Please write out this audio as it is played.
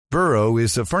Burrow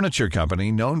is a furniture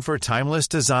company known for timeless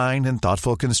design and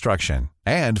thoughtful construction,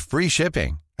 and free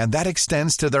shipping, and that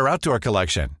extends to their outdoor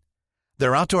collection.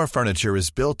 Their outdoor furniture is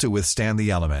built to withstand the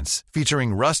elements,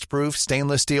 featuring rust-proof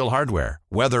stainless steel hardware,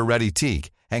 weather-ready teak,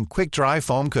 and quick-dry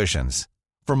foam cushions.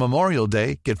 For Memorial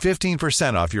Day, get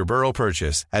 15% off your Burrow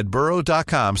purchase at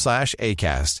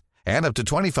burrow.com/ACAST and up to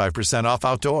 25% off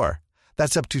outdoor.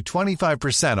 That's up to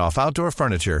 25% off outdoor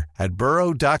furniture at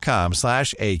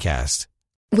burrow.com/ACAST.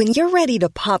 When you're ready to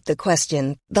pop the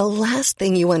question, the last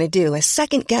thing you want to do is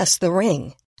second-guess the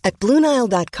ring. At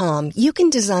BlueNile.com, you can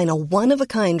design a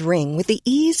one-of-a-kind ring with the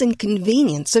ease and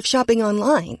convenience of shopping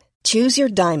online. Choose your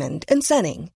diamond and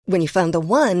setting. When you find the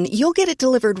one, you'll get it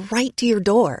delivered right to your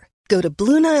door. Go to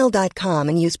BlueNile.com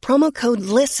and use promo code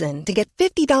LISTEN to get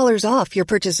 $50 off your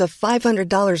purchase of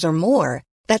 $500 or more.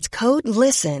 That's code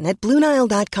LISTEN at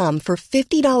BlueNile.com for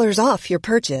 $50 off your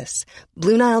purchase.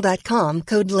 BlueNile.com,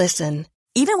 code LISTEN.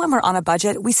 Even when we're on a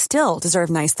budget, we still deserve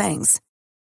nice things.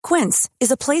 Quince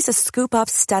is a place to scoop up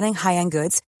stunning high-end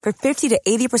goods for 50 to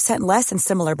 80% less than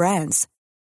similar brands.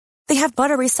 They have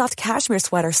buttery soft cashmere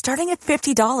sweaters starting at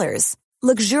 $50,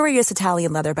 luxurious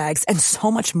Italian leather bags, and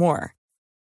so much more.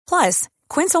 Plus,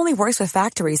 Quince only works with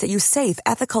factories that use safe,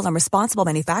 ethical, and responsible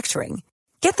manufacturing.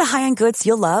 Get the high-end goods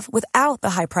you'll love without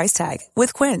the high price tag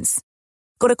with Quince.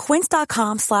 Go to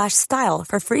quince.com/style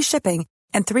for free shipping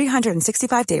and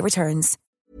 365-day returns.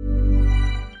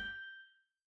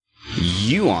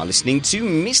 You are listening to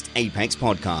Missed Apex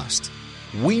Podcast.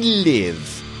 We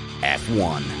live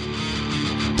F1.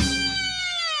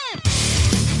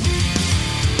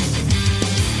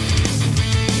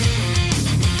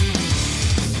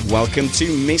 Welcome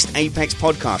to Missed Apex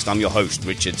Podcast. I'm your host,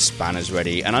 Richard Spanners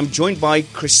Ready, and I'm joined by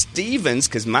Chris Stevens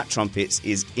because Matt Trumpets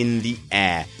is in the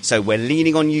air. So we're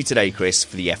leaning on you today, Chris,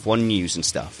 for the F1 news and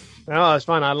stuff. Oh, that's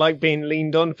fine. I like being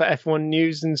leaned on for F1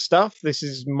 news and stuff. This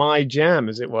is my jam,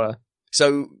 as it were.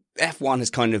 So F1 has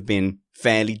kind of been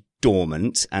fairly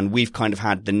dormant, and we've kind of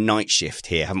had the night shift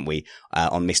here, haven't we,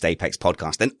 on Missed Apex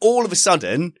Podcast. And all of a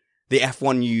sudden, the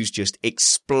F1 news just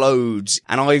explodes.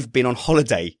 And I've been on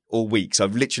holiday all week, so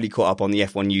I've literally caught up on the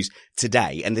F1 news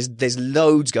today. And there's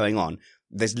loads going on.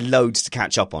 There's loads to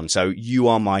catch up on. So you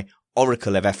are my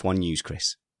oracle of F1 news,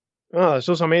 Chris. Oh, that's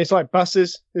awesome. I mean, it's like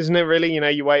buses, isn't it, really? You know,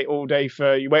 you wait all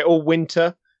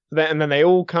winter for that, and then they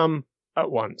all come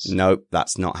at once. No,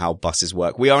 that's not how buses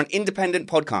work. We are an independent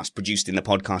podcast produced in the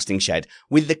podcasting shed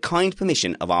with the kind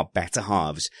permission of our better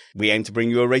halves. We aim to bring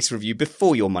you a race review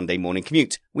before your Monday morning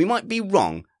commute. We might be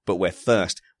wrong, but we're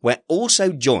first. We're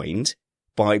also joined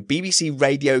by BBC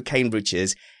Radio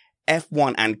Cambridge's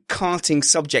F1 and karting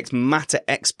subject matter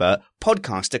expert,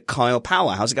 podcaster Kyle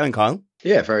Power. How's it going, Kyle?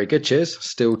 Yeah, very good. Cheers.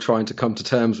 Still trying to come to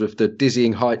terms with the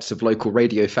dizzying heights of local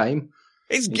radio fame.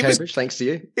 Cambridge, thanks to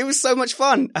you. It was so much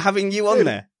fun having you on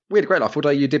there. We had a great laugh, although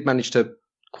you did manage to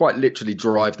quite literally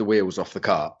drive the wheels off the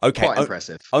cart. Okay. Quite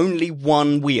impressive. Only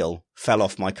one wheel fell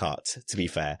off my cart, to be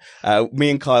fair.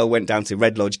 Me and Kyle went down to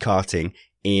Red Lodge karting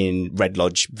in Red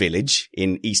Lodge Village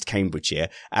in East Cambridgeshire,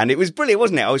 and it was brilliant,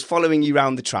 wasn't it? I was following you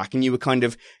around the track and you were kind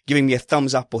of giving me a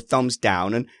thumbs up or thumbs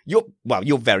down, and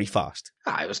you're very fast.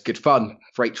 It was good fun.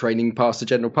 Freight training past the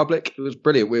general public. It was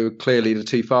brilliant. We were clearly the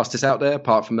two fastest out there,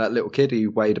 apart from that little kid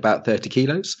who weighed about 30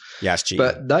 kilos. Yeah, it's cheating.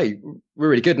 But no, we're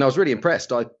really good, and I was really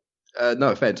impressed. No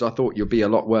offense, I thought you'd be a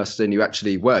lot worse than you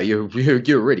actually were. You were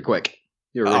really quick.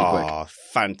 You were really quick. Oh,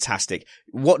 fantastic.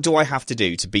 What do I have to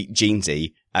do to beat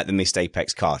Jeansy at the Missed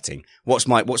Apex karting? What's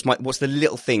the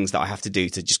little things that I have to do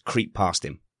to just creep past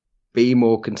him? Be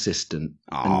more consistent.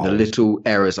 And the little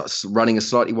errors, like running a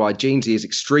slightly wide. Jeansy is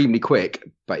extremely quick,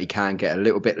 but he can get a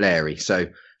little bit leery. So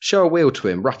show a wheel to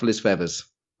him, ruffle his feathers.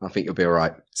 I think you'll be all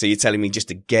right. So you're telling me just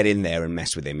to get in there and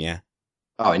mess with him, yeah?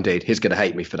 Oh, indeed. He's going to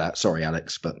hate me for that. Sorry,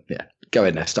 Alex. But yeah, go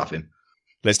in there, stuff him.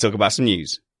 Let's talk about some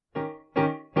news.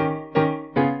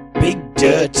 Big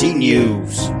Dirty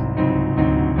News.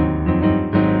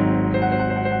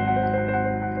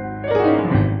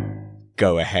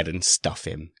 Go ahead and stuff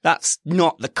him. That's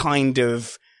not the kind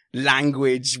of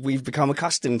language we've become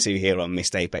accustomed to here on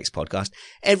Missed Apex Podcast.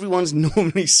 Everyone's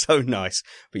normally so nice.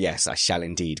 But yes, I shall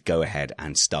indeed go ahead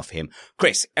and stuff him.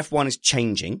 Chris, F1 is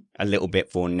changing a little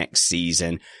bit for next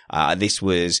season. This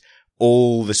was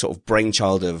all the sort of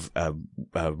brainchild of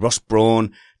Ross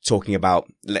Brawn, talking about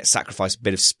let's sacrifice a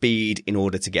bit of speed in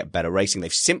order to get better racing.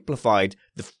 They've simplified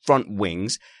the front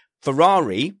wings.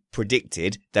 Ferrari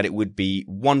predicted that it would be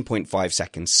 1.5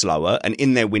 seconds slower, and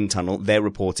in their wind tunnel, they're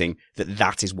reporting that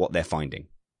that is what they're finding.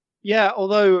 Yeah,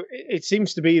 although it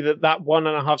seems to be that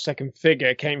 1.5 second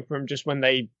figure came from just when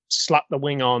they slapped the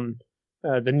wing on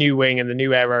the new wing and the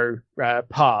new aero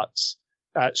parts.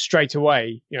 straight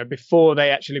away, before they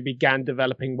actually began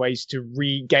developing ways to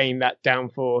regain that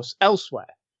downforce elsewhere,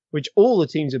 which all the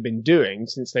teams have been doing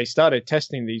since they started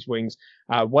testing these wings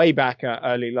way back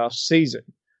early last season.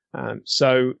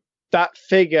 So that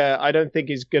figure, I don't think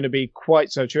is going to be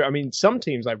quite so true. I mean, some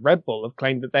teams like Red Bull have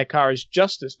claimed that their car is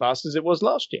just as fast as it was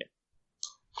last year.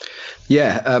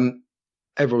 Yeah,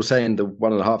 everyone's saying the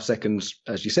 1.5 seconds,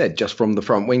 as you said, just from the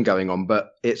front wing going on,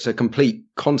 but it's a complete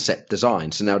concept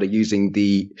design. So now they're using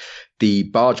the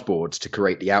barge boards to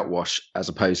create the outwash as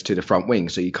opposed to the front wing.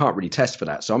 So you can't really test for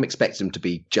that. So I'm expecting them to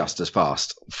be just as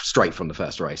fast straight from the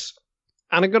first race.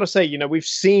 And I've got to say, we've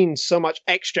seen so much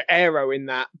extra aero in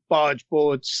that barge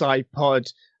board, side pod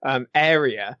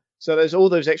area. So there's all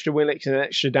those extra winglets and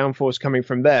extra downforce coming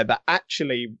from there that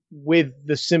actually, with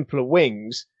the simpler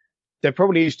wings, there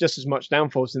probably is just as much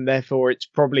downforce, and therefore it's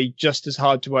probably just as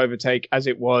hard to overtake as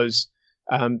it was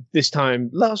this time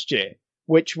last year,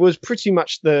 which was pretty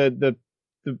much the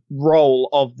role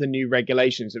of the new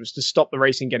regulations. It was to stop the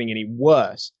racing getting any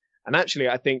worse. And actually,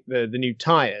 I think the new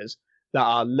tyres that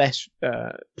are less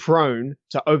prone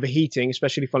to overheating,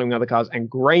 especially following other cars, and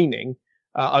graining,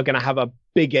 are going to have a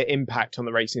bigger impact on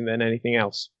the racing than anything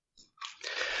else.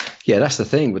 Yeah, that's the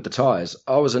thing with the tyres.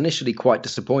 I was initially quite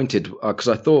disappointed because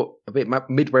I thought a bit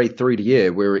midway through the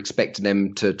year, we were expecting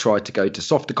them to try to go to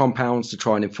softer compounds to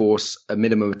try and enforce a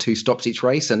minimum of 2 stops each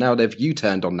race. And now they've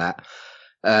U-turned on that,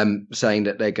 saying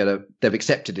that they've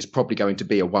accepted it's probably going to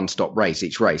be a 1-stop race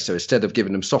each race. So instead of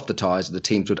giving them softer tyres, the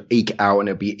teams would eke out and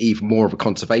it'll be even more of a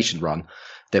conservation run.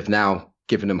 They've now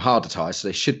given them harder tyres, so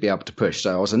they should be able to push.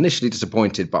 So I was initially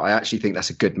disappointed, but I actually think that's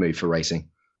a good move for racing.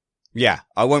 Yeah,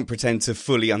 I won't pretend to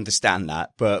fully understand that,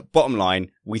 but bottom line,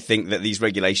 we think that these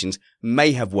regulations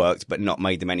may have worked, but not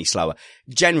made them any slower.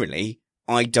 Generally,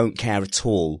 I don't care at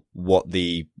all what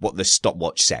the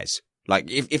stopwatch says.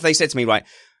 Like, if they said to me, right,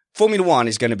 Formula One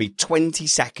is going to be 20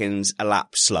 seconds a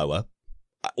lap slower,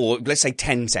 or let's say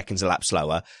 10 seconds a lap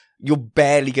slower, you're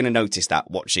barely going to notice that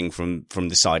watching from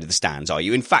the side of the stands, are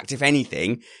you? In fact, if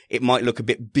anything, it might look a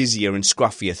bit busier and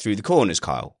scruffier through the corners,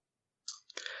 Kyle.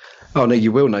 Oh, no,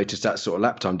 you will notice that sort of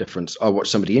lap time difference. I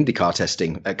watched some of the IndyCar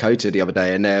testing at COTA the other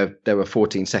day, and they were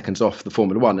 14 seconds off the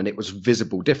Formula One, and it was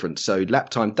visible difference. So lap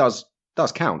time does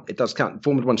count. It does count.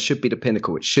 Formula One should be the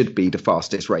pinnacle. It should be the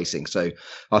fastest racing. So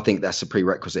I think that's a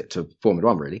prerequisite to Formula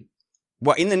One, really.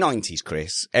 Well, in the 90s,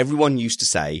 Chris, everyone used to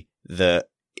say that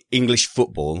English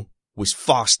football was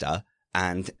faster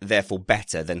and therefore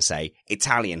better than, say,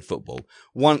 Italian football.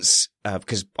 Once,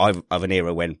 because I've an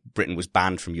era when Britain was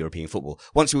banned from European football.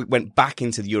 Once we went back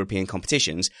into the European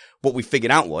competitions, what we figured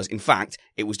out was, in fact,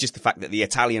 it was just the fact that the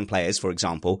Italian players, for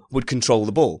example, would control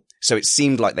the ball. So it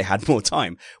seemed like they had more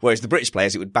time. Whereas the British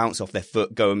players, it would bounce off their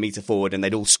foot, go a metre forward, and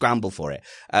they'd all scramble for it.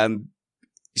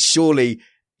 Surely,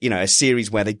 a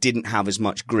series where they didn't have as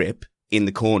much grip in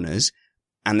the corners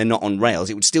and they're not on rails,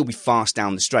 it would still be fast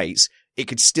down the straights. It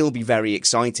could still be very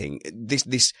exciting.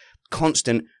 This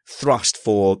constant thrust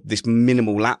for this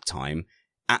minimal lap time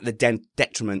at the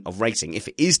detriment of racing, if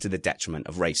it is to the detriment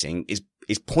of racing,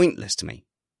 is pointless to me.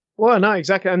 Well, no,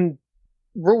 exactly. And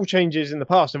rule changes in the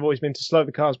past have always been to slow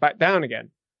the cars back down again.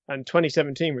 And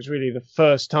 2017 was really the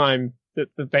first time that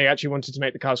they actually wanted to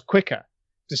make the cars quicker,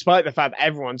 despite the fact that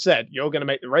everyone said, you're going to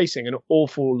make the racing an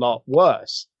awful lot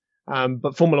worse.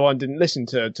 But Formula One didn't listen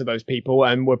to those people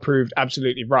and were proved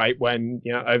absolutely right when,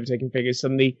 overtaking figures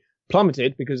suddenly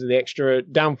plummeted because of the extra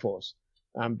downforce.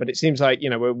 But it seems like,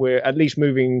 we're at least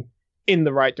moving in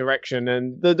the right direction.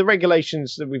 And the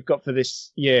regulations that we've got for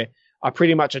this year are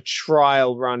pretty much a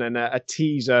trial run and a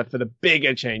teaser for the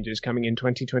bigger changes coming in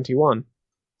 2021.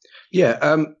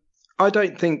 Yeah, I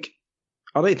don't think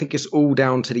it's all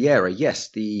down to the error. Yes,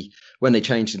 when they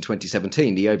changed in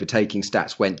 2017, the overtaking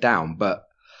stats went down, but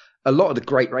a lot of the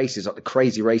great races, like the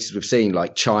crazy races we've seen,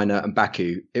 like China and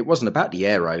Baku, it wasn't about the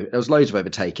aero. There was loads of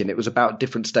overtaking. It was about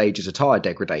different stages of tyre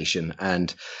degradation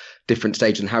and different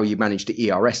stages in how you manage the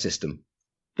ERS system.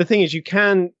 The thing is, you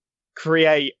can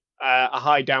create a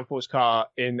high downforce car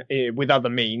with other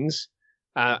means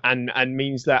and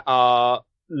means that are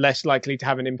less likely to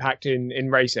have an impact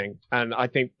in racing. And I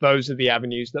think those are the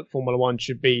avenues that Formula One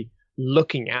should be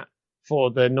looking at for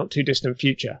the not too distant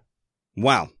future.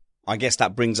 Wow. I guess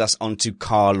that brings us on to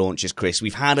car launches, Chris.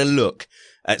 We've had a look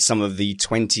at some of the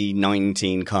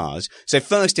 2019 cars. So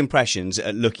first impressions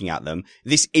at looking at them,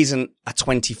 this isn't a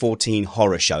 2014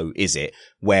 horror show, is it?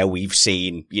 Where we've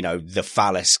seen, the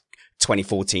phallus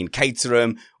 2014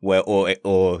 Caterham, or is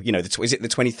it the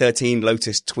 2013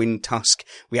 Lotus Twin Tusk?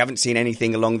 We haven't seen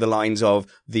anything along the lines of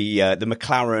the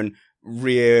McLaren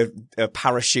rear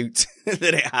parachute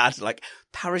that it had. Like,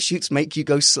 parachutes make you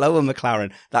go slower,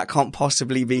 McLaren. That can't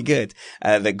possibly be good.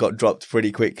 That got dropped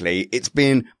pretty quickly. It's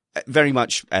been very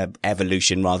much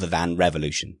evolution rather than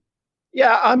revolution.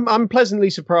 Yeah, I'm pleasantly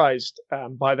surprised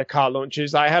by the car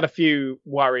launches. I had a few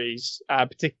worries,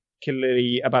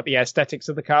 particularly about the aesthetics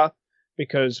of the car,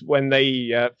 because when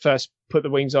they first put the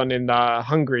wings on in the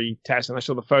Hungary test, and I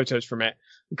saw the photos from it,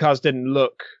 the cars didn't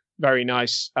look very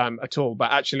nice at all.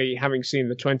 But actually, having seen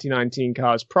the 2019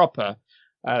 cars proper,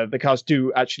 the cars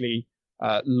do actually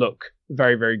look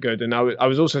very, very good. And I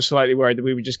was also slightly worried that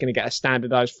we were just going to get a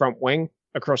standardized front wing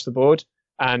across the board.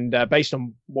 And based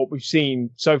on what we've seen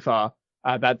so far,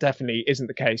 that definitely isn't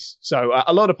the case. So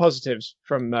a lot of positives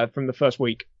from the first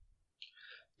week.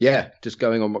 Yeah, just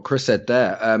going on what Chris said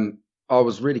there. I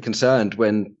was really concerned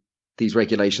when these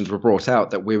regulations were brought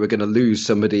out that we were going to lose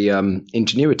some of the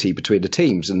ingenuity between the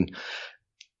teams. And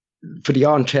for the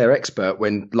armchair expert,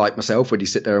 when like myself, when you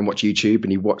sit there and watch YouTube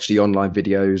and you watch the online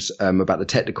videos about the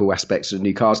technical aspects of the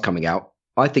new cars coming out,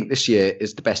 I think this year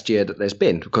is the best year that there's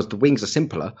been, because the wings are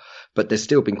simpler, but there's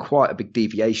still been quite a big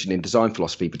deviation in design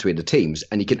philosophy between the teams.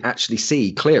 And you can actually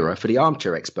see clearer for the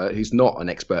armchair expert, who's not an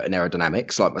expert in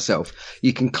aerodynamics like myself.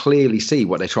 You can clearly see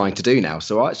what they're trying to do now.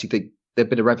 So I actually think there's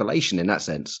been a revelation in that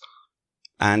sense.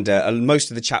 And most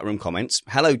of the chat room comments,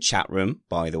 hello chat room,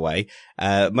 by the way,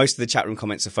 most of the chat room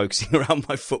comments are focusing around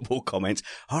my football comments.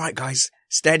 All right, guys,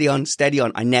 steady on, steady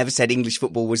on. I never said English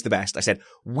football was the best. I said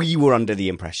we were under the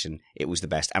impression it was the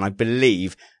best. And I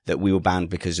believe that we were banned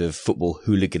because of football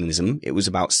hooliganism. It was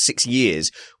about 6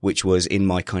 years, which was in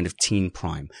my kind of teen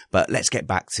prime. But let's get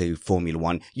back to Formula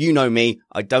One. You know me,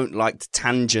 I don't like to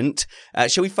tangent.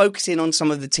 Shall we focus in on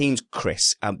some of the teams,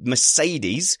 Chris?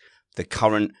 Mercedes, the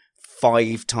current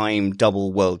 5-time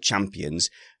double world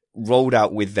champions, rolled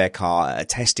out with their car at a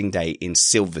testing day in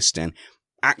Silverstone.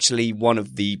 Actually, one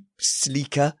of the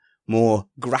sleeker, more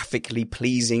graphically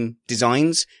pleasing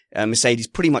designs. Mercedes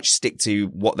pretty much stick to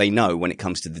what they know when it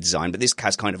comes to the design, but this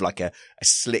has kind of like a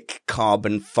slick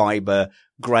carbon fiber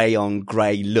grey on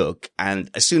grey look.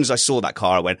 And as soon as I saw that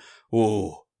car, I went,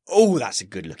 oh, that's a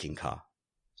good looking car.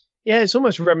 Yeah, it's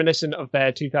almost reminiscent of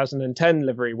their 2010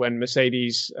 livery when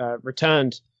Mercedes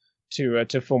returned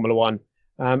to Formula One,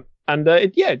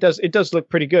 it does look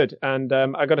pretty good. And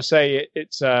I got to say,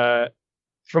 it's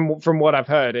from what I've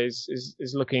heard is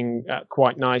looking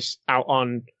quite nice out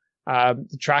on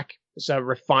the track. It's a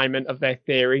refinement of their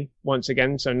theory once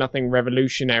again, so nothing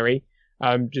revolutionary,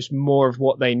 just more of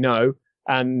what they know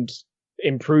and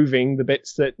improving the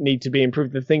bits that need to be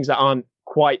improved, the things that aren't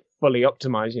quite fully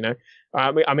optimized. You know,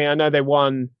 I mean, I know they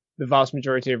won the vast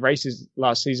majority of races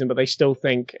last season, but they still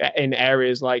think in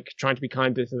areas like trying to be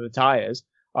kinder to the tyres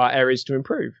are areas to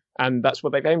improve. And that's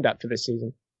what they've aimed at for this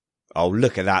season. Oh,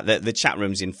 look at that. The chat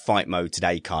room's in fight mode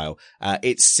today, Kyle.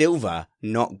 It's silver,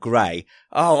 not grey.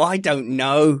 Oh, I don't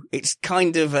know. It's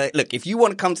kind of look, if you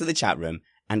want to come to the chat room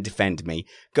and defend me,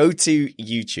 go to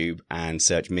YouTube and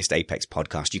search Missed Apex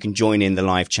Podcast. You can join in the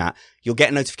live chat. You'll get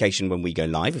a notification when we go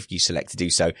live if you select to do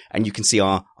so. And you can see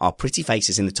our pretty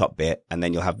faces in the top bit. And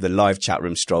then you'll have the live chat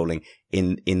room strolling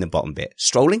in the bottom bit.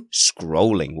 Strolling?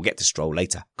 Scrolling. We'll get to stroll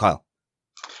later. Kyle.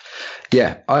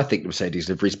 Yeah, I think the Mercedes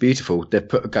livery is beautiful. They've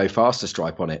put a Go Faster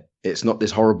stripe on it. It's not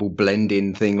this horrible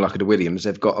blend-in thing like a the Williams.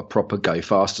 They've got a proper Go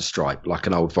Faster stripe, like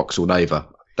an old Vauxhall Nova.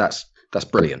 That's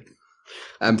brilliant.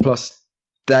 And plus,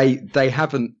 they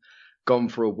haven't gone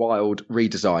for a wild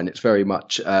redesign. It's very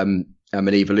much an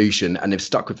evolution, and they've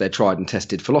stuck with their tried and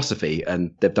tested philosophy.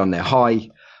 And they've done their high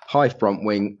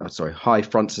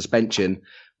front suspension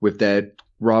with their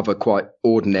rather quite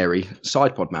ordinary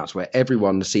side pod mounts, where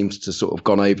everyone seems to sort of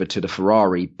gone over to the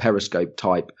Ferrari periscope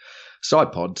type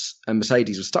side pods, and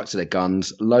Mercedes were stuck to their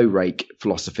guns, low rake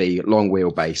philosophy, long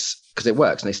wheelbase, because it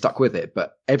works and they stuck with it.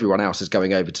 But everyone else is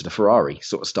going over to the Ferrari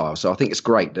sort of style. So I think it's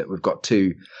great that we've got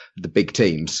two of the big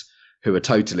teams who are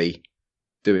totally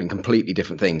doing completely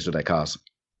different things with their cars.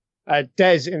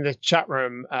 Des in the chat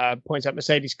room points out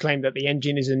Mercedes claimed that the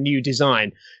engine is a new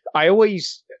design. I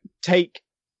always take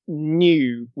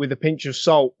new with a pinch of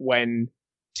salt when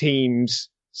teams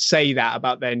say that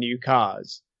about their new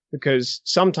cars, because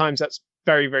sometimes that's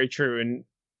very, very true. And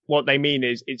what they mean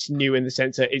is it's new in the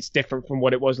sense that it's different from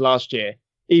what it was last year,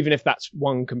 even if that's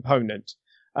one component.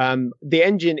 The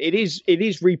engine, it is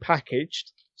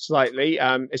repackaged slightly,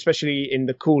 especially in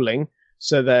the cooling,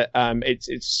 so that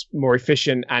it's more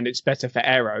efficient and it's better for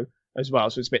aero as well.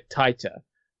 So it's a bit tighter.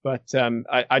 But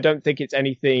I don't think it's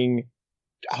anything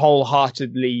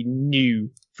wholeheartedly new.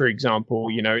 For example,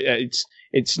 you know,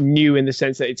 it's new in the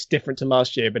sense that it's different to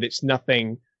last year, but it's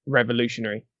nothing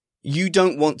revolutionary. You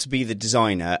don't want to be the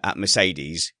designer at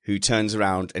Mercedes who turns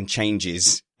around and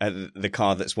changes the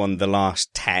car that's won the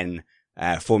last 10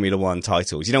 Formula One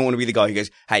titles. You don't want to be the guy who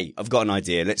goes, hey, I've got an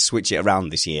idea, let's switch it around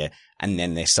this year, and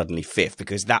then they're suddenly fifth,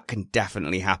 because that can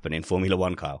definitely happen in Formula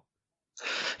One, Kyle.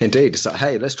 Indeed. It's like,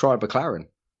 hey, let's try McLaren.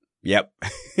 Yep,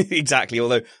 exactly.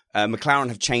 Although McLaren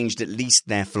have changed at least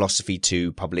their philosophy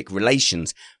to public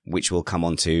relations, which we'll come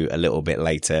on to a little bit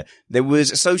later. There was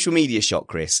a social media shot,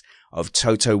 Chris, of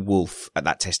Toto Wolff at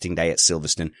that testing day at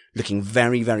Silverstone, looking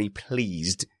very, very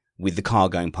pleased with the car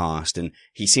going past. And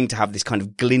he seemed to have this kind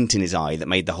of glint in his eye that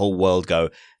made the whole world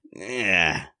go,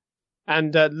 yeah.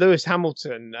 And Lewis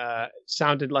Hamilton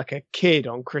sounded like a kid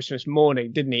on Christmas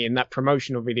morning, didn't he, in that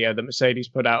promotional video that Mercedes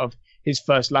put out of his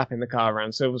first lap in the car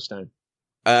around Silverstone?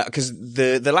 Because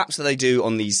the laps that they do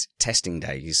on these testing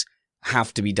days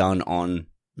have to be done on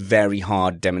very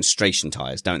hard demonstration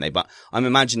tyres, don't they? But I'm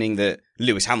imagining that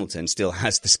Lewis Hamilton still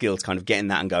has the skill to kind of get in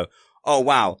that and go, oh,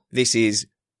 wow, this is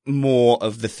more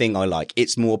of the thing I like.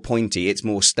 It's more pointy. It's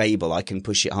more stable. I can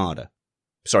push it harder.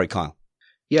 Sorry, Kyle.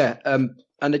 Yeah,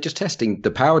 and they're just testing the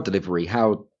power delivery,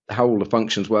 how all the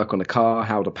functions work on the car,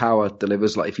 how the power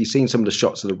delivers. Like if you've seen some of the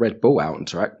shots of the Red Bull out on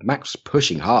track, Max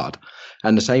pushing hard.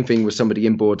 And the same thing with some of the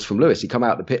inboards from Lewis. He come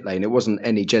out the pit lane. It wasn't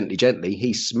any gently.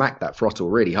 He smacked that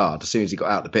throttle really hard as soon as he got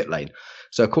out the pit lane.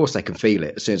 So, of course, they can feel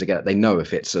it as soon as they get it. They know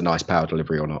if it's a nice power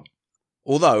delivery or not.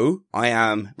 Although I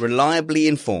am reliably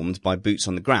informed by boots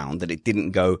on the ground that it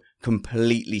didn't go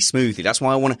completely smoothly. That's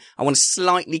why I want to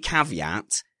slightly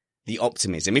caveat the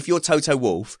optimism. If you're Toto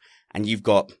Wolff and you've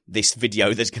got this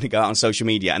video that's going to go out on social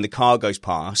media and the car goes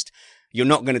past, you're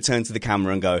not going to turn to the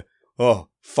camera and go, oh,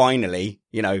 finally,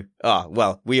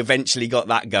 well, we eventually got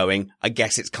that going. I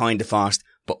guess it's kind of fast,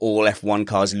 but all F1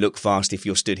 cars look fast if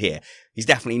you're stood here. He's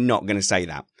definitely not going to say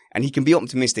that. And he can be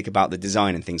optimistic about the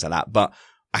design and things like that. But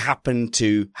I happen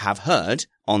to have heard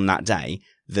on that day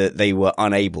that they were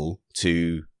unable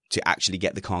to actually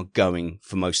get the car going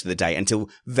for most of the day until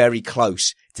very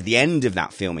close to the end of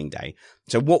that filming day.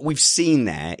 So what we've seen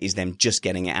there is them just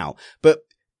getting it out. But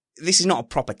this is not a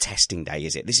proper testing day,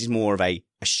 is it? This is more of a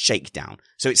shakedown.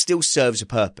 So it still serves a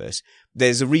purpose.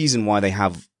 There's a reason why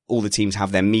all the teams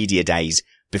have their media days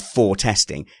before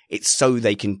testing. It's so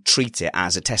they can treat it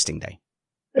as a testing day.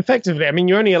 Effectively, I mean,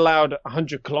 you're only allowed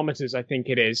 100 kilometers, I think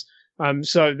it is.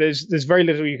 So there's very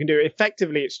little you can do.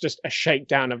 Effectively, it's just a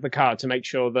shakedown of the car to make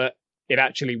sure that it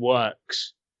actually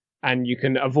works. And you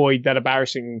can avoid that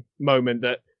embarrassing moment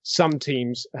that some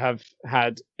teams have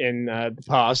had in the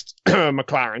past,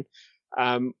 McLaren,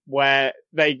 where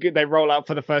they roll out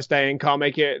for the first day and can't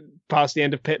make it past the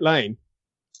end of pit lane.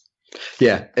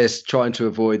 Yeah, it's trying to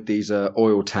avoid these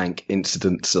oil tank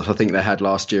incidents that I think they had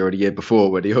last year or the year before,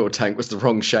 where the oil tank was the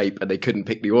wrong shape and they couldn't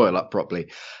pick the oil up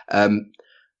properly. And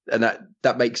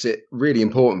that makes it really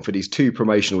important for these 2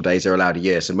 promotional days they're allowed a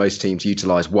year. So most teams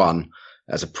utilize one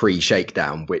as a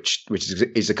pre-shakedown, which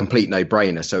is a complete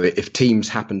no-brainer. So if teams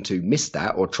happen to miss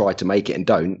that or try to make it and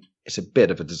don't, it's a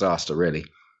bit of a disaster, really.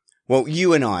 Well,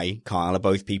 you and I, Kyle, are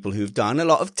both people who've done a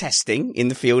lot of testing in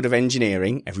the field of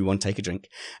engineering. Everyone take a drink.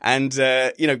 And,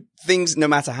 things, no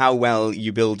matter how well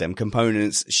you build them,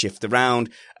 components shift around,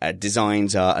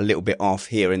 designs are a little bit off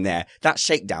here and there. That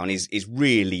shakedown is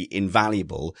really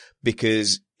invaluable,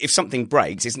 because if something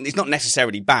breaks, it's not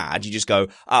necessarily bad. You just go,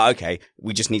 okay,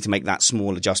 we just need to make that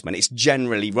small adjustment. It's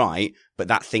generally right, but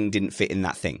that thing didn't fit in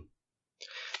that thing.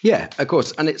 Yeah, of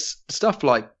course. And it's stuff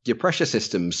like your pressure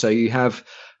systems. So you have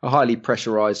a highly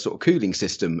pressurized sort of cooling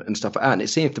system and stuff like that. And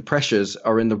it's seeing if the pressures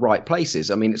are in the right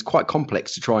places. I mean, it's quite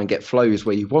complex to try and get flows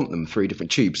where you want them through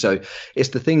different tubes. So it's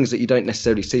the things that you don't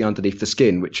necessarily see underneath the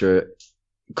skin, which are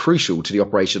crucial to the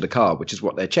operation of the car, which is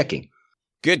what they're checking.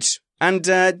 Good. And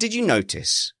did you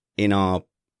notice in our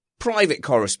private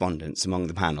correspondence among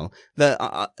the panel that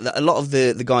a lot of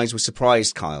the guys were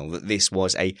surprised, Kyle, that this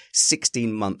was a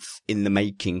 16-month in the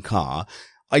making car?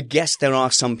 I guess there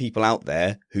are some people out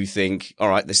there who think, all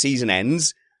right, the season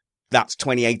ends, that's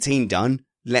 2018 done,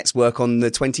 let's work on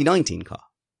the 2019 car.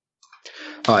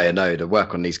 I know the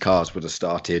work on these cars would have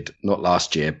started not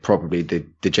last year. Probably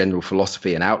the general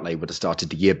philosophy and outlay would have started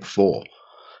the year before.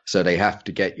 So they have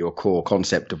to get your core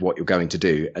concept of what you're going to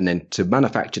do. And then to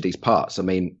manufacture these parts, I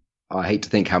mean, I hate to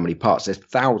think how many parts. There's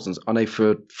thousands. I know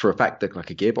for a fact that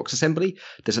like a gearbox assembly,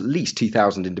 there's at least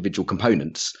 2,000 individual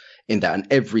components in that. And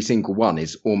every single one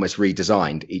is almost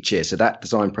redesigned each year. So that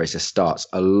design process starts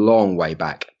a long way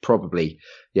back, probably,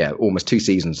 almost 2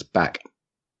 seasons back.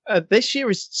 This year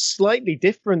is slightly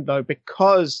different, though,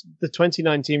 because the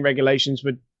 2019 regulations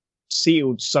were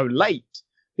sealed so late.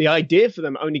 The idea for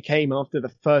them only came after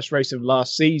the first race of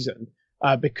last season,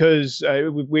 because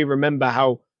we remember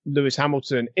how Lewis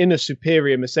Hamilton in a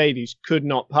superior Mercedes could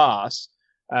not pass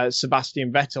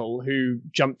Sebastian Vettel, who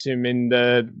jumped him in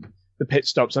the pit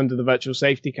stops under the virtual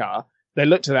safety car. They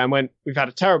looked at that and went, we've had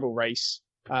a terrible race.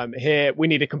 Here, we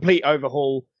need a complete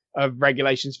overhaul of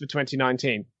regulations for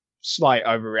 2019. Slight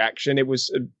overreaction.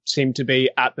 It seemed to be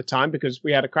at the time because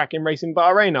we had a cracking race in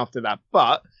Bahrain after that.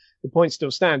 But the point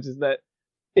still stands is that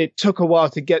it took a while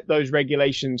to get those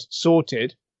regulations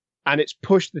sorted, and it's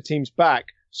pushed the teams back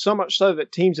so much so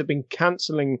that teams have been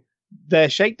cancelling their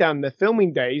shakedown, their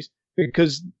filming days,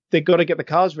 because they've got to get the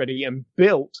cars ready and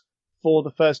built for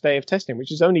the first day of testing,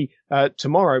 which is only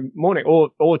tomorrow morning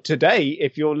or today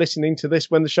if you're listening to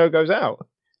this when the show goes out.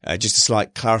 Just a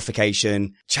slight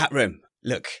clarification. Chat room.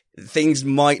 Look, things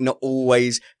might not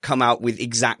always come out with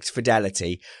exact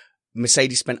fidelity.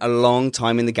 Mercedes spent a long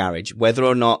time in the garage, whether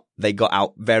or not they got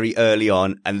out very early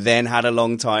on and then had a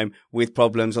long time with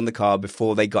problems on the car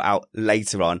before they got out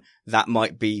later on. That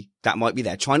might be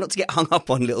there. Try not to get hung up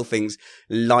on little things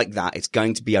like that. It's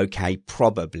going to be okay,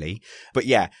 probably. But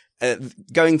yeah,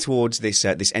 going towards this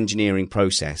engineering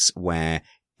process where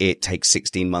it takes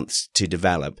 16 months to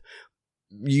develop.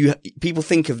 People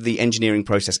think of the engineering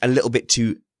process a little bit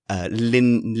too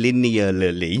linearly,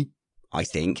 I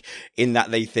think, in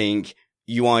that they think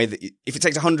if it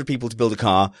takes 100 people to build a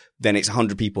car, then it's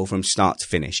 100 people from start to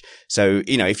finish. So,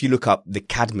 if you look up the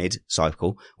CADMID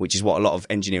cycle, which is what a lot of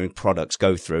engineering products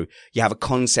go through, you have a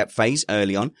concept phase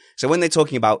early on. So when they're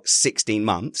talking about 16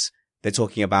 months, they're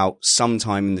talking about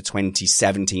sometime in the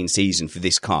 2017 season for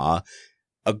this car,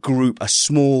 a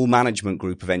small management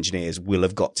group of engineers will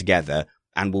have got together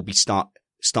and will start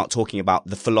talking about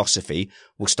the philosophy.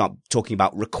 We'll start talking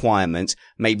about requirements,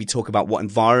 maybe talk about what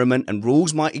environment and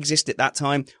rules might exist at that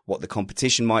time, what the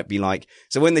competition might be like.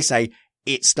 So when they say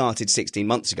it started 16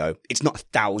 months ago, it's not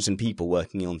 1,000 people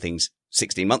working on things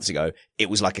 16 months ago. It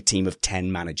was like a team of 10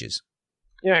 managers.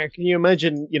 Yeah, can you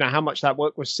imagine, how much that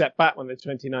work was set back when the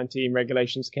 2019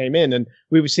 regulations came in? And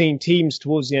we were seeing teams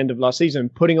towards the end of last season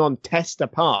putting on tester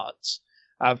parts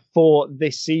for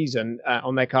this season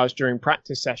on their cars during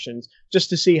practice sessions, just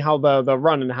to see how they'll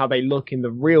run and how they look in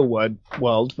the real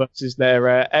world versus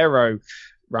their aero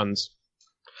runs.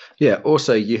 Yeah.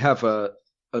 Also, you have an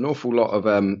awful lot of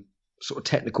sort of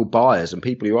technical buyers and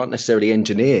people who aren't necessarily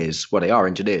engineers. Well, they are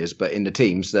engineers, but in the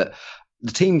teams that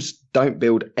the teams don't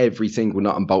build every single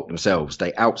nut and bolt themselves.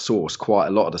 They outsource quite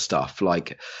a lot of the stuff,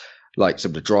 like some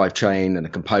of the drivetrain and the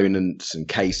components and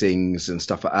casings and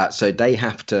stuff like that. So they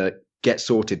have to get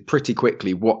sorted pretty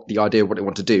quickly what they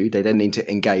want to do. They then need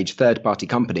to engage third-party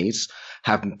companies,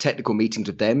 have technical meetings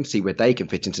with them, see where they can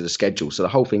fit into the schedule. So the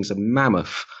whole thing's a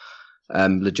mammoth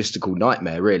logistical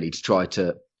nightmare, really, to try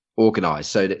to organise.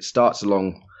 So that starts a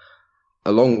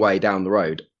long way down the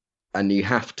road, and you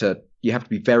have to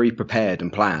be very prepared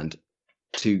and planned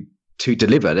to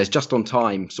deliver. There's just on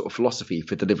time sort of philosophy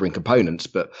for delivering components,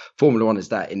 but Formula One is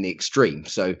that in the extreme.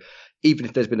 So even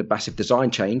if there's been a massive design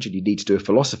change and you need to do a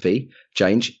philosophy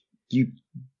change,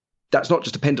 that's not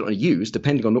just dependent on you, it's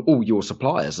depending on all your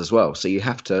suppliers as well. So you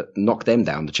have to knock them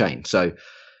down the chain. So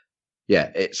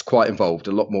yeah, it's quite involved,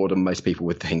 a lot more than most people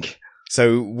would think.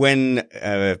 So when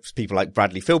people like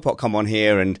Bradley Philpott come on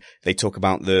here and they talk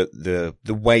about the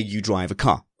way you drive a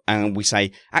car, and we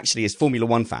say, actually, as Formula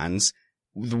One fans,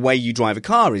 the way you drive a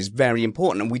car is very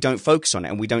important, and we don't focus on it,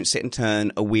 and we don't sit and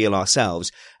turn a wheel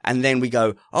ourselves. And then we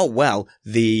go, oh, well,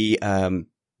 the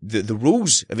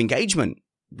rules of engagement,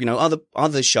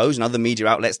 other shows and other media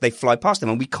outlets, they fly past them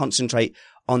and we concentrate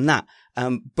on that.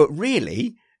 But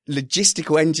really,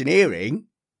 logistical engineering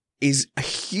is a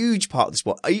huge part of the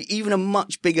sport, even a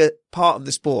much bigger part of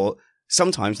the sport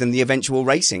sometimes than the eventual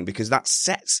racing, because that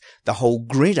sets the whole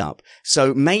grid up.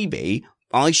 So maybe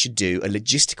I should do a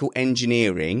logistical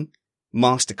engineering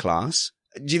masterclass.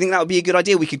 Do you think that would be a good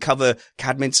idea? We could cover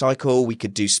CADMID cycle. We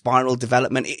could do spiral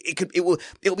development. It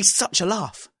will be such a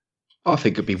laugh. I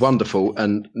think it'd be wonderful,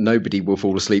 and nobody will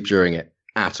fall asleep during it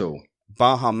at all.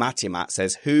 Baha Matimat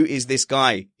says, who is this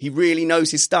guy? He really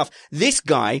knows his stuff. This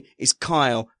guy is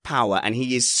Kyle Power, and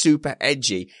he is super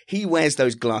edgy. He wears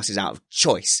those glasses out of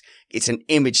choice. It's an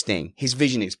image thing. His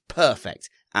vision is perfect,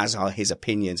 as are his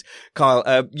opinions.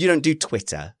 Kyle, you don't do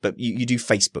Twitter, but you do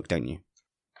Facebook, don't you?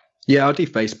 Yeah, I do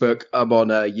Facebook. I'm on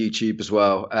YouTube as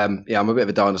well. I'm a bit of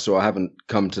a dinosaur. I haven't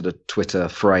come to the Twitter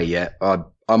fray yet.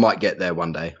 I might get there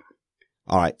one day.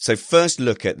 All right. So first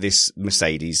look at this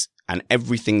Mercedes and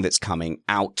everything that's coming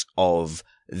out of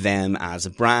them as a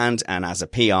brand and as a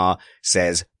PR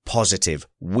says positive.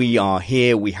 We are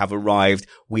here. We have arrived.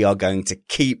 We are going to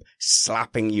keep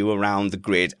slapping you around the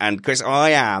grid. And Chris,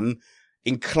 I am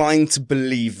inclined to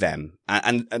believe them.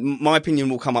 And my opinion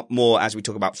will come up more as we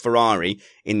talk about Ferrari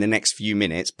in the next few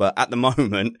minutes. But at the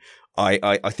moment,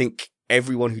 I think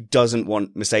everyone who doesn't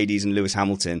want Mercedes and Lewis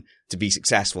Hamilton to be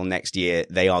successful next year,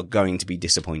 they are going to be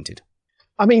disappointed.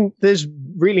 I mean, there's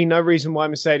really no reason why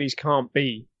Mercedes can't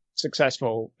be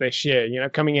successful this year. You know,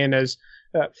 coming in as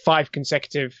 5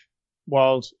 consecutive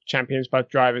world champions, both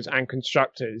drivers and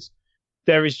constructors,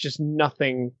 there is just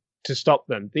nothing to stop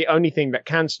them. The only thing that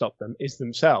can stop them is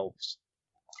themselves.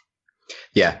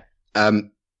 Yeah.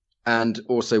 And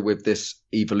also with this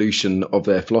evolution of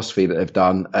their philosophy that they've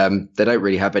done, they don't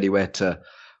really have anywhere to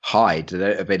hide. They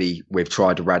don't have any, we've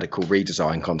tried a radical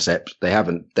redesign concept. They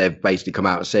haven't. They've basically come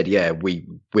out and said, yeah,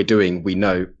 we're doing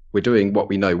what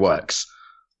we know works.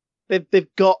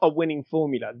 They've got a winning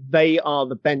formula. They are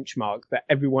the benchmark that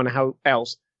everyone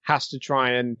else has to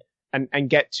try and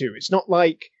get to. It's not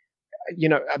like, you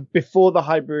know, before the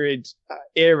hybrid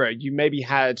era, you maybe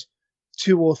had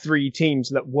 2 or 3 teams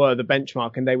that were the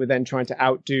benchmark and they were then trying to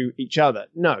outdo each other.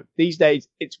 No, these days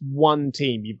it's one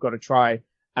team you've got to try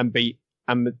and beat,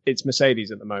 and it's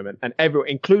Mercedes at the moment. And everyone,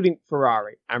 including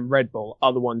Ferrari and Red Bull,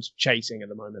 are the ones chasing at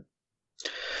the moment.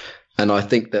 And I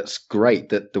think that's great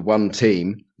that the one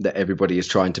team that everybody is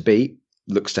trying to beat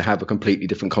looks to have a completely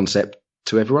different concept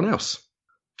to everyone else.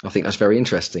 I think that's very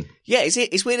interesting. Yeah,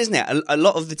 it's weird, isn't it? A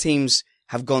lot of the teams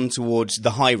have gone towards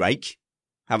the high rake,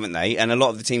 haven't they? And a lot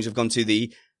of the teams have gone to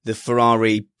the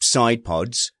Ferrari side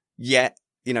pods. Yet,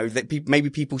 you know, that maybe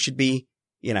people should be,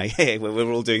 you know,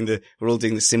 we're all doing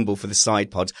the symbol for the side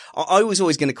pods. I was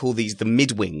always going to call these the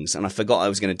mid wings, and I forgot I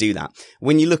was going to do that.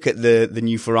 When you look at the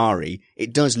new Ferrari,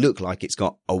 it does look like it's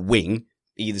got a wing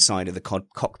either side of the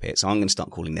cockpit. So I'm going to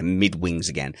start calling them mid wings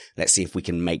again. Let's see if we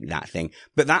can make that thing.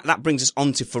 But that brings us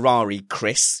on to Ferrari,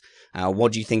 Chris.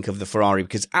 What do you think of the Ferrari?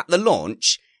 Because at the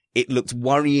launch, it looked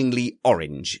worryingly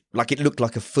orange. Like it looked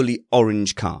like a fully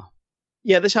orange car.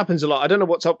 Yeah, this happens a lot. I don't know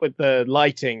what's up with the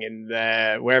lighting in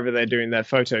wherever they're doing their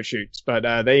photo shoots, but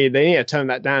they need to tone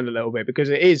that down a little bit because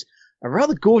it is a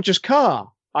rather gorgeous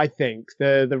car, I think.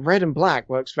 The red and black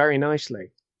works very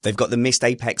nicely. They've got the Mist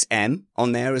Apex M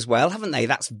on there as well, haven't they?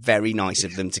 That's very nice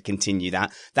of them to continue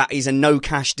that. That is a no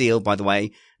cash deal, by the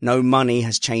way. No money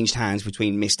has changed hands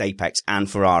between Mist Apex and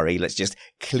Ferrari. Let's just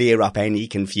clear up any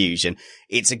confusion.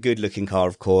 It's a good looking car,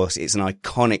 of course. It's an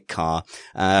iconic car.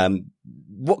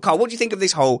 What do you think of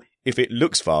this whole, if it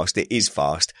looks fast, it is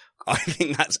fast? I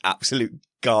think that's absolute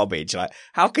garbage. Like,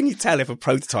 how can you tell if a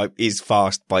prototype is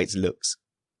fast by its looks?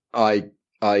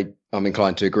 I'm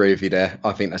inclined to agree with you there.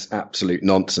 I think that's absolute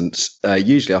nonsense.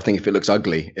 Usually I think if it looks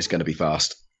ugly, it's going to be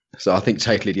fast. So I think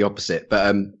totally the opposite.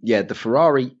 But yeah, the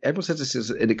Ferrari, everyone says this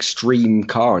is an extreme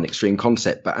car, an extreme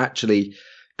concept, but actually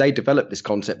they developed this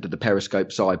concept of the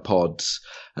periscope side pods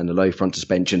and the low front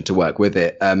suspension to work with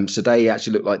it. So they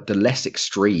actually look like the less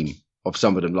extreme of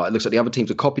some of them. Like, it looks like the other teams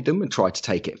have copied them and tried to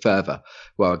take it further.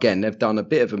 Well, again, they've done a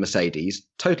bit of a Mercedes,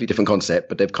 totally different concept,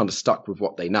 but they've kind of stuck with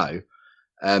what they know.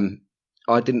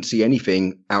 I didn't see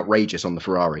anything outrageous on the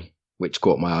Ferrari, which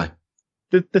caught my eye.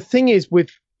 The thing is with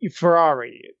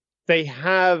Ferrari, they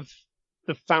have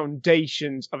the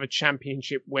foundations of a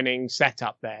championship winning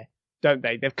setup there, don't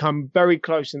they? They've come very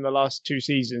close in the last 2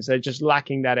 seasons. They're just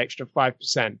lacking that extra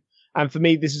 5%. And for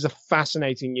me, this is a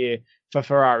fascinating year for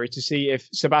Ferrari to see if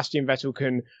Sebastian Vettel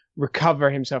can recover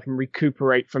himself and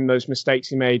recuperate from those mistakes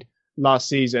he made last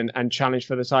season and challenge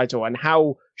for the title, and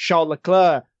how Charles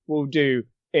Leclerc will do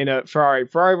in a Ferrari.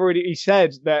 Ferrari already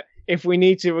said that if we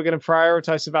need to, we're going to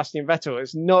prioritize Sebastian Vettel.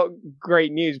 It's not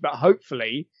great news, but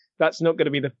hopefully that's not going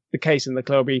to be the case, and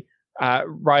Leclerc will be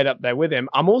right up there with him.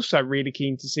 I'm also really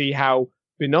keen to see how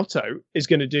Binotto is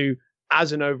going to do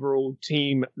as an overall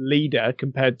team leader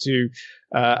compared to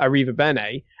Arriva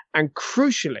Bene. And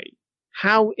crucially,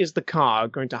 how is the car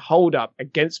going to hold up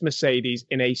against Mercedes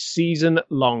in a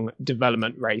season-long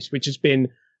development race, which has been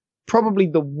probably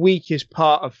the weakest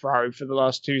part of Ferrari for the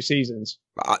last 2 seasons?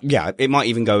 Yeah, it might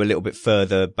even go a little bit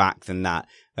further back than that.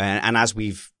 And as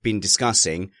we've been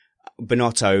discussing,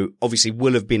 Binotto obviously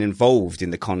will have been involved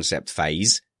in the concept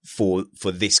phase for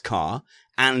this car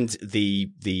and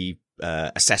the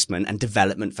assessment and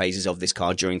development phases of this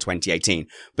car during 2018.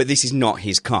 But this is not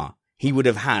his car. He would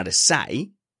have had a say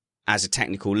as a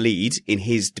technical lead in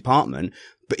his department,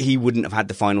 but he wouldn't have had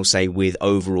the final say with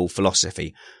overall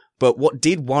philosophy. But what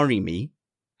did worry me,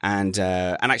 and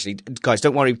actually, guys,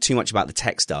 don't worry too much about the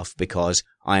tech stuff, because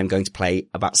I am going to play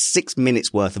about 6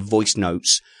 minutes worth of voice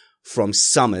notes from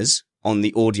Summers on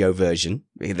the audio version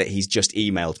that he's just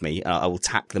emailed me. I will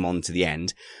tack them on to the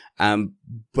end.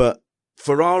 But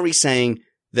Ferrari saying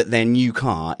that their new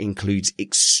car includes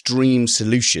extreme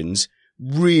solutions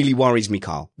really worries me,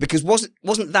 Carl, because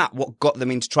wasn't that what got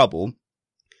them into trouble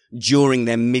during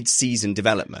their mid-season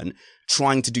development,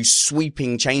 trying to do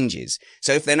sweeping changes.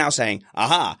 So if they're now saying,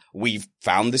 aha, we've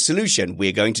found the solution,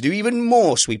 we're going to do even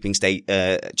more sweeping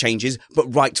changes,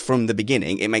 but right from the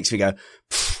beginning, it makes me go,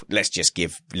 let's just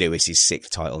give Lewis his 6th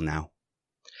title now.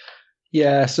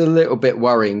 Yeah, it's a little bit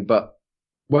worrying, but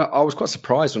well, I was quite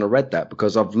surprised when I read that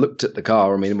because I've looked at the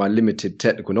car, I mean, in my limited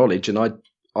technical knowledge, and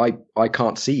I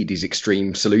can't see these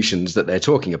extreme solutions that they're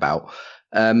talking about.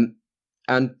 And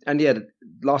yeah,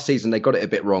 last season they got it a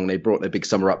bit wrong. They brought their big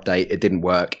summer update. It didn't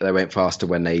work. They went faster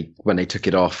when they took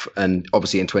it off. And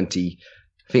obviously in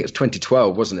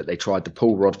 2012, wasn't it? They tried the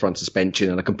pull rod front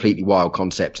suspension and a completely wild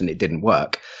concept and it didn't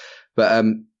work. But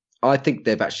I think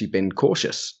they've actually been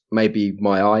cautious. Maybe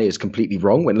my eye is completely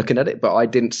wrong when looking at it, but I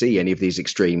didn't see any of these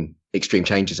extreme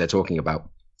changes they're talking about.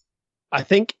 I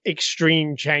think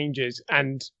extreme changes,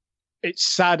 and it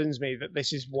saddens me that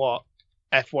this is what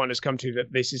F1 has come to,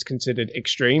 that this is considered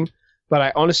extreme. But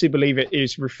I honestly believe it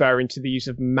is referring to the use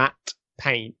of matte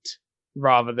paint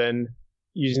rather than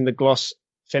using the gloss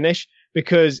finish,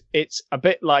 because it's a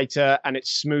bit lighter and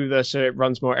it's smoother, so it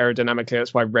runs more aerodynamically.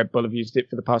 That's why Red Bull have used it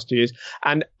for the past 2 years.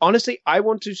 And honestly, I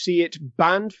want to see it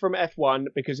banned from F1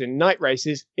 because in night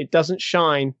races, it doesn't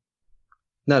shine.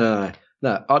 No.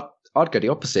 I'd go the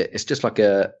opposite. It's just like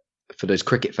for those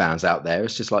cricket fans out there,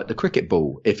 it's just like the cricket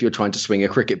ball. If you're trying to swing a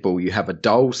cricket ball, you have a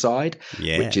dull side,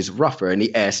 which is rougher, and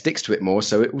the air sticks to it more,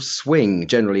 so it will swing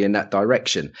generally in that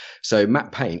direction. So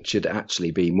matte paint should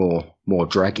actually be more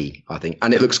draggy, I think,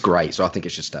 and it looks great, so I think it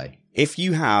should stay. If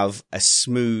you have a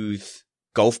smooth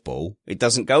golf ball, it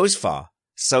doesn't go as far.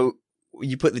 So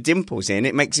you put the dimples in,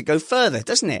 it makes it go further,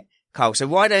 doesn't it, Carl? So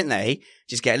why don't they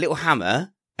just get a little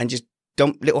hammer and just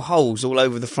dump little holes all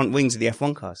over the front wings of the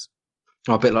F1 cars?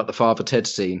 A bit like the Father Ted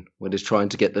scene when he's trying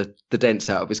to get the dents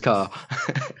out of his car.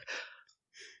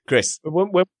 Chris,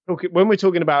 when we're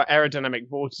talking about aerodynamic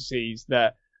vortices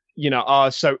that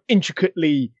are so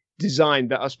intricately designed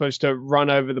that are supposed to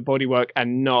run over the bodywork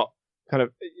and not kind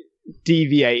of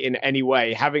deviate in any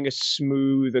way, having as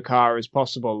smooth a car as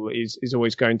possible is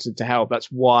always going to help.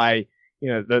 That's why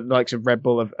the likes of Red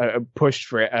Bull have pushed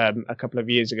for it a couple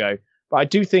of years ago. But I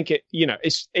do think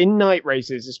it's in night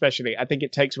races, especially, I think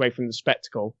it takes away from the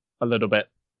spectacle a little bit.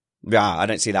 Yeah, I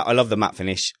don't see that. I love the matte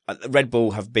finish. Red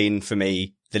Bull have been, for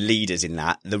me, the leaders in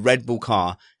that. The Red Bull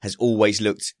car has always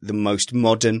looked the most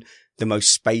modern, the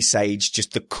most space age,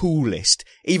 just the coolest.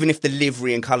 Even if the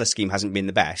livery and colour scheme hasn't been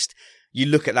the best, you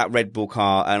look at that Red Bull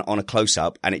car on a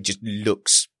close-up and it just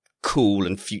looks cool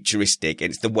and futuristic,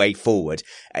 and it's the way forward.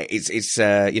 It's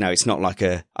not like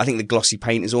I think the glossy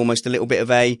paint is almost a little bit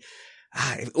of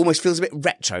it almost feels a bit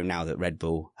retro now that Red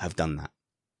Bull have done that.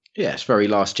 Yeah, it's very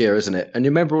last year, isn't it? And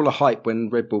you remember all the hype when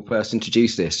Red Bull first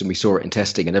introduced this and we saw it in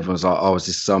testing and everyone's like, oh, is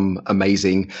this some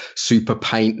amazing super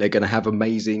paint? They're going to have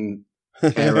amazing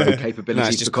aero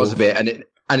capabilities because of it. And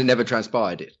it never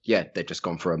transpired. They've just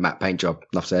gone for a matte paint job.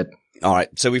 Enough said. All right.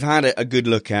 So we've had a good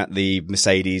look at the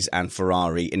Mercedes and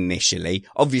Ferrari initially.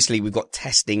 Obviously, we've got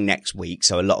testing next week.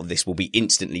 So a lot of this will be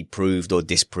instantly proved or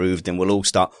disproved. And we'll all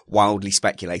start wildly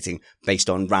speculating based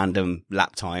on random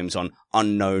lap times, on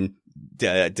unknown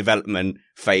development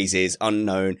phases,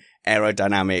 unknown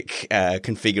aerodynamic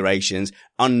configurations,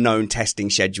 unknown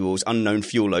testing schedules, unknown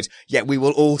fuel loads. Yet we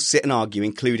will all sit and argue,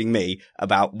 including me,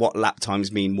 about what lap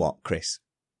times mean what, Chris?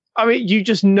 I mean, you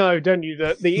just know, don't you,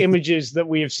 that the images that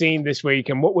we have seen this week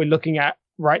and what we're looking at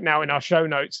right now in our show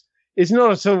notes is not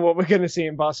at all what we're going to see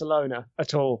in Barcelona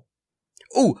at all.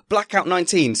 Oh, Blackout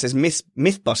 19 says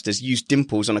Mythbusters used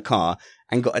dimples on a car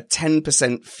and got a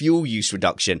 10% fuel use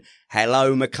reduction.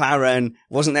 Hello, McLaren.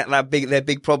 Wasn't that their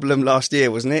big problem last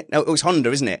year, wasn't it? No, it was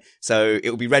Honda, isn't it? So it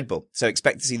will be Red Bull. So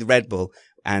expect to see the Red Bull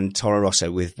and Toro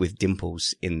Rosso with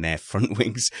dimples in their front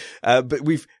wings. But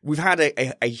we've had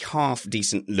a half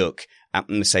decent look at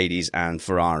Mercedes and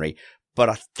Ferrari. But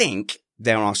I think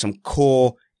there are some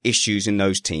core issues in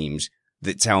those teams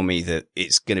that tell me that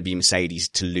it's going to be Mercedes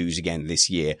to lose again this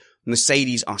year.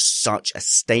 Mercedes are such a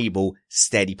stable,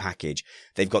 steady package.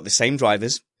 They've got the same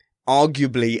drivers,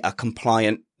 arguably a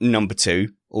compliant number 2,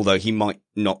 although he might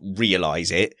not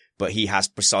realize it, but he has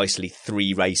precisely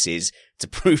 3 races to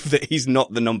prove that he's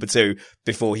not the number 2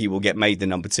 before he will get made the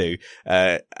number 2.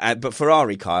 But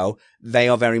Ferrari, Kyle, they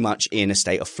are very much in a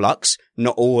state of flux.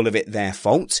 Not all of it their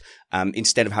fault.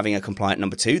 Instead of having a compliant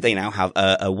number 2, they now have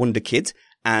a wonder kid.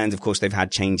 And of course, they've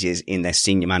had changes in their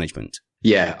senior management.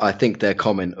 Yeah, I think their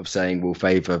comment of saying we'll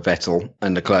favour Vettel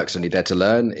and Leclerc's only there to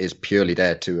learn is purely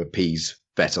there to appease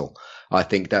Vettel. I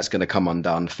think that's going to come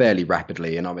undone fairly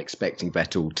rapidly, and I'm expecting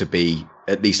Vettel to be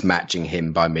at least matching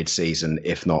him by mid-season,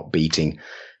 if not beating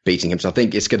beating him. So I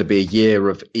think it's going to be a year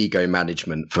of ego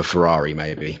management for Ferrari,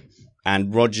 maybe.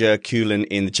 And Roger Cullen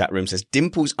in the chat room says,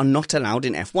 dimples are not allowed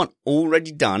in F1.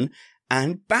 Already done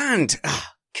and banned.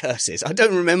 Curses. I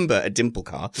don't remember a dimple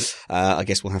car. I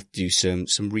guess we'll have to do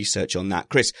some research on that.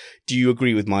 Chris, do you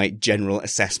agree with my general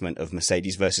assessment of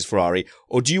Mercedes versus Ferrari?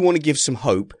 Or do you want to give some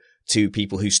hope to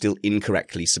people who still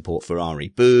incorrectly support Ferrari?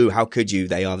 Boo, how could you?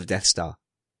 They are the Death Star.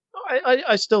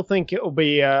 I still think it will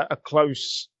be a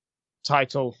close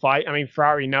title fight. I mean,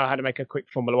 Ferrari know how to make a quick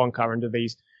Formula One car under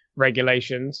these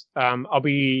regulations. I'll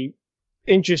be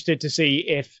interested to see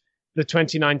if the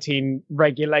 2019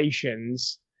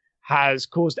 regulations has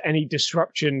caused any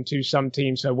disruption to some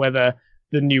teams. So whether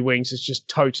the new wings has just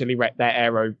totally wrecked their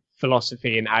aero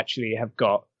philosophy and actually have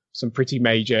got some pretty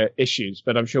major issues.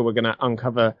 But I'm sure we're going to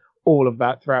uncover all of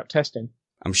that throughout testing.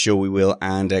 I'm sure we will.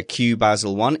 And Q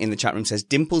Basil 1 in the chat room says,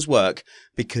 dimples work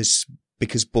because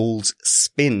balls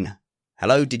spin.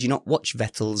 Hello, did you not watch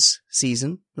Vettel's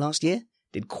season last year?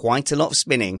 Did quite a lot of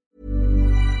spinning.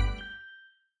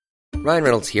 Ryan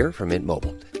Reynolds here from Mint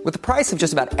Mobile. With the price of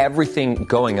just about everything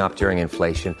going up during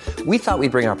inflation, we thought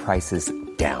we'd bring our prices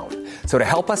down. So to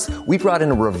help us, we brought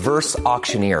in a reverse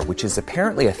auctioneer, which is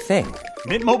apparently a thing.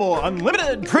 Mint Mobile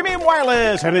Unlimited Premium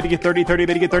Wireless. How to get 30, 30,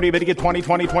 bit to get 30, bit to get 20,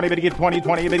 20, 20, bit to get 20,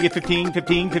 20, bit to get 15,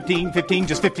 15, 15, 15,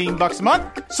 just $15 a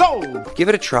month? Sold! Give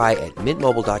it a try at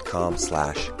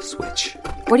mintmobile.com/switch.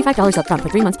 $45 up front for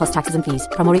 3 months plus taxes and fees.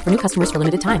 Promo rate for new customers for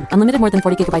limited time. Unlimited more than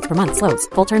 40 gigabytes per month. Slows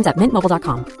full terms at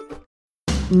mintmobile.com.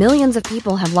 Millions of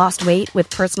people have lost weight with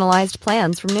personalized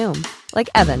plans from Noom. Like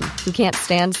Evan, who can't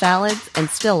stand salads and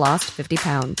still lost 50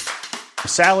 pounds.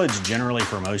 Salads generally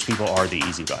for most people are the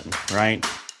easy button, right?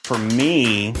 For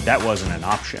me, that wasn't an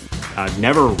option. I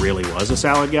never really was a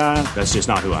salad guy. That's just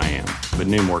not who I am. But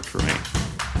Noom worked for me.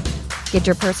 Get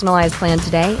your personalized plan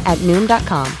today at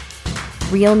Noom.com.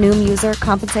 Real Noom user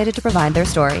compensated to provide their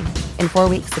story. In 4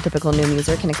 weeks, the typical Noom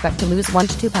user can expect to lose 1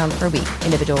 to 2 pounds per week.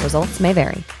 Individual results may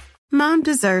vary. Mom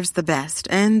deserves the best,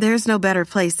 and there's no better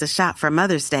place to shop for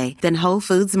Mother's Day than Whole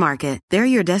Foods Market. They're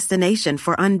your destination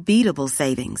for unbeatable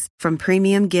savings, from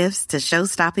premium gifts to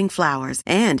show-stopping flowers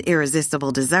and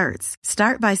irresistible desserts.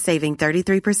 Start by saving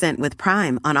 33% with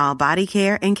Prime on all body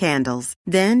care and candles.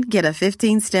 Then get a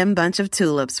 15-stem bunch of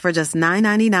tulips for just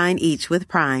 $9.99 each with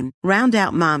Prime. Round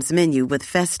out Mom's menu with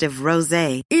festive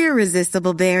rosé,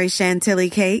 irresistible berry chantilly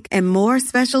cake, and more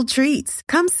special treats.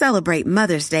 Come celebrate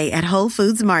Mother's Day at Whole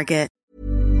Foods Market.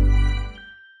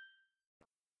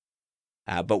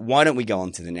 But why don't we go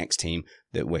on to the next team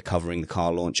that we're covering the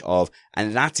car launch of,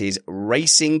 and that is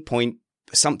Racing Point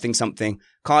something something.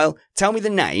 Kyle, tell me the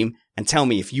name and tell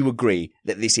me if you agree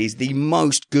that this is the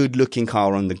most good-looking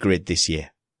car on the grid this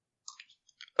year.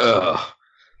 Yeah,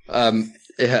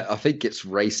 I think it's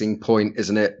Racing Point,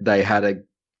 isn't it? They've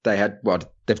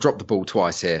dropped the ball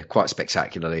twice here, quite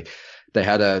spectacularly. They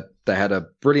had a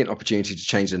brilliant opportunity to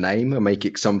change the name and make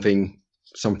it something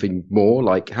more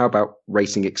like, how about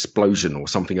Racing Explosion or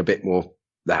something a bit more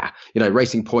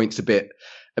Racing Point's a bit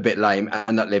lame.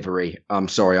 And that livery, I'm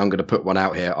sorry, I'm going to put one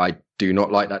out here. I do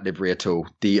not like that livery at all.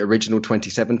 The original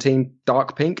 2017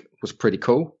 dark pink was pretty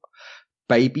cool.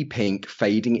 Baby pink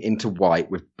fading into white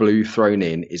with blue thrown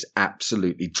in is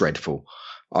absolutely dreadful.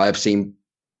 I have seen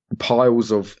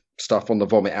piles of stuff on the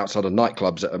vomit outside of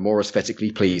nightclubs that are more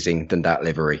aesthetically pleasing than that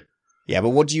livery. Yeah, but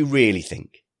what do you really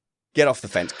think? Get off the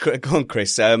fence. Go on,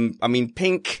 Chris. I mean,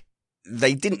 pink,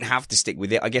 they didn't have to stick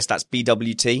with it. I guess that's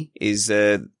BWT is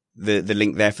the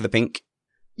link there for the pink.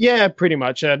 Yeah, pretty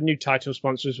much. A new title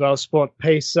sponsor as well, Sport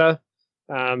Pacer,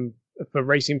 for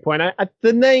Racing Point.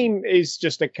 The name is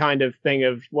just a kind of thing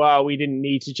of, well, we didn't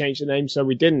need to change the name, so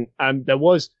we didn't. There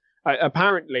was,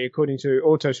 apparently, according to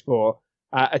Autosport,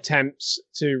 attempts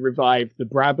to revive the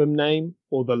Brabham name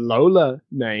or the Lola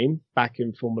name back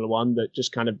in Formula One that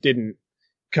just kind of didn't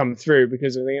come through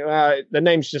because the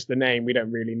name's just the name. We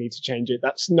don't really need to change it.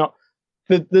 That's not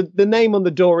the name on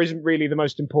the door isn't really the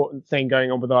most important thing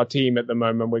going on with our team at the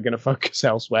moment. We're going to focus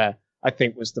elsewhere, I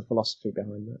think was the philosophy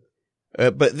behind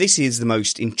that. But this is the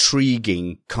most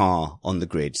intriguing car on the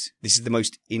grid. This is the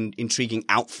most intriguing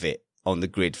outfit on the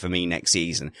grid for me next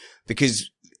season,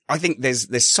 because I think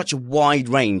there's such a wide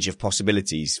range of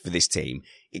possibilities for this team.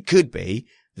 It could be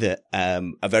that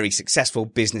a very successful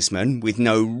businessman with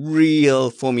no real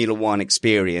Formula One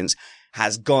experience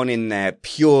has gone in there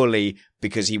purely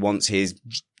because he wants his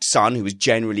son, who is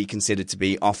generally considered to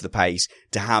be off the pace,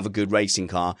 to have a good racing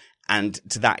car. And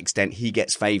to that extent, he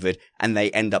gets favoured and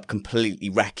they end up completely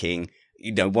wrecking,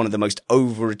 one of the most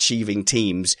overachieving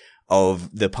teams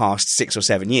of the past 6 or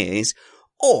 7 years.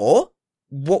 Or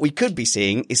what we could be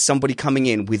seeing is somebody coming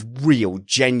in with real,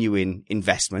 genuine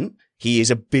investment. He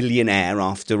is a billionaire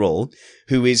after all,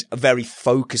 who is a very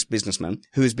focused businessman,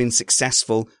 who has been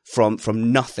successful from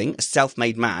nothing, a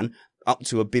self-made man, up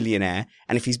to a billionaire.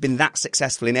 And if he's been that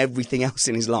successful in everything else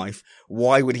in his life,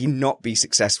 why would he not be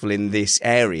successful in this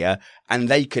area? And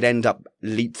they could end up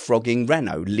leapfrogging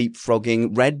Renault,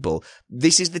 leapfrogging Red Bull.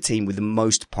 This is the team with the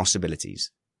most possibilities.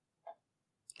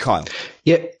 Kyle.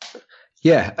 Yeah.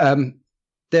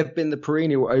 They've been the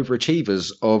perennial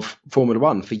overachievers of Formula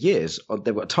One for years.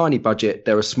 They've got a tiny budget.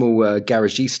 They're a small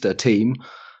garagista team.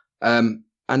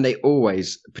 And they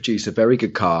always produce a very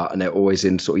good car, and they're always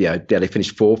in they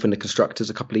finished fourth in the constructors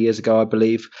a couple of years ago, I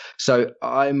believe. So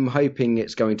I'm hoping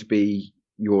it's going to be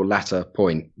your latter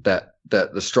point, that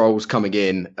the Strolls coming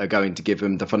in are going to give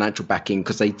them the financial backing,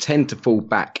 because they tend to fall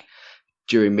back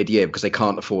during mid-year because they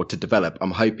can't afford to develop.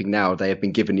 I'm hoping now they have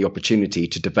been given the opportunity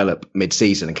to develop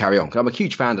mid-season and carry on. I'm a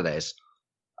huge fan of theirs.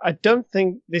 I don't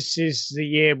think this is the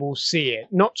year we'll see it.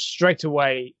 Not straight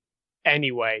away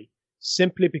anyway.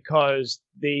 Simply because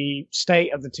the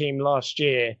state of the team last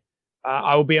year,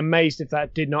 I will be amazed if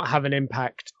that did not have an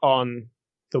impact on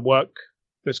the work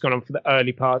that's gone on for the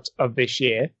early part of this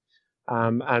year.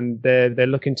 And they're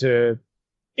looking to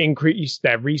increase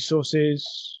their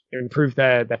resources, improve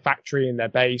their factory and their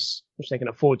base, which they can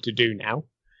afford to do now.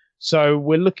 So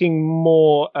we're looking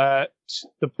more at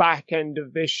the back end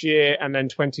of this year and then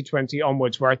 2020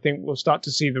 onwards, where I think we'll start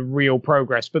to see the real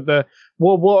progress. But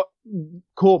what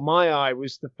caught my eye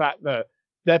was the fact that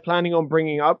they're planning on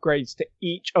bringing upgrades to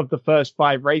each of the first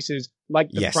 5 races, like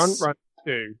the front runners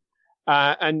do,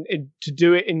 and to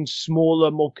do it in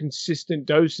smaller, more consistent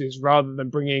doses rather than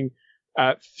bringing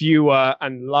fewer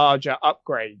and larger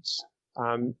upgrades.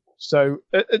 So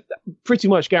pretty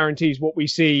much guarantees what we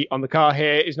see on the car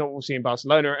here is not what we'll see in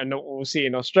Barcelona and not what we'll see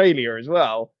in Australia as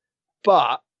well.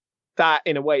 But that,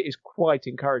 in a way, is quite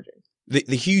encouraging.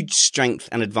 The huge strength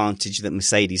and advantage that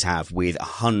Mercedes have with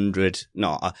 100,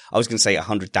 no, I was going to say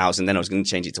 100,000, then I was going to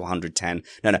change it to 110.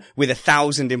 No, with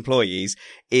 1,000 employees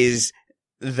is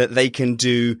that they can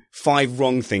do 5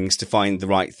 wrong things to find the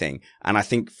right thing. And I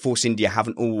think Force India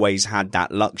haven't always had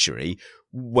that luxury.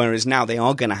 Whereas now they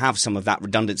are going to have some of that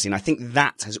redundancy. And I think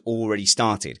that has already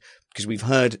started, because we've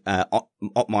heard,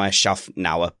 Ottmeier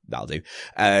Schaffnauer, that'll do,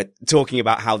 talking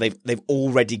about how they've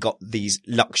already got these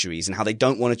luxuries and how they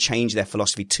don't want to change their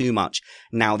philosophy too much.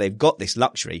 Now they've got this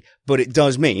luxury, but it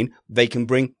does mean they can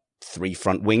bring 3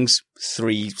 front wings,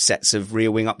 3 sets of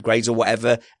rear wing upgrades or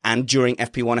whatever. And during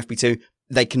FP1, FP2,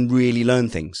 they can really learn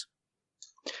things.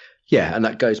 Yeah. And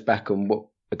that goes back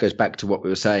to what we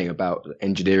were saying about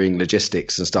engineering,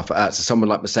 logistics and stuff like that. So someone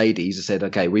like Mercedes has said,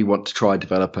 okay, we want to try and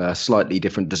develop a slightly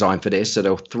different design for this. So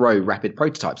they'll throw rapid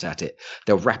prototypes at it.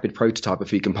 They'll rapid prototype a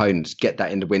few components, get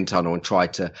that in the wind tunnel and try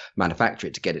to manufacture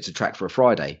it to get it to track for a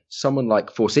Friday. Someone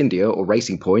like Force India or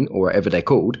Racing Point or whatever they're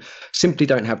called simply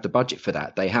don't have the budget for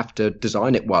that. They have to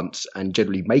design it once and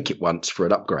generally make it once for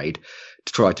an upgrade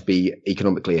to try to be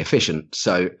economically efficient.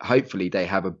 So hopefully they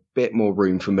have a bit more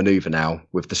room for maneuver now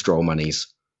with the Stroll monies.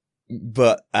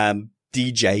 But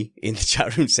DJ in the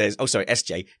chat room says,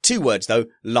 SJ, 2 words though,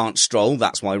 Lance Stroll,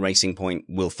 that's why Racing Point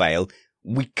will fail.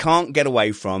 We can't get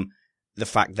away from the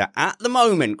fact that at the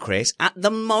moment, Chris, and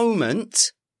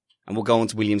we'll go on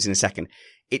to Williams in a second,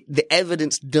 the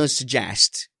evidence does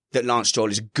suggest that Lance Stroll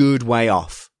is a good way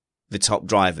off the top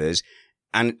drivers.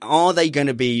 And are they going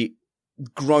to be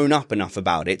grown up enough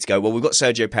about it to go, well, we've got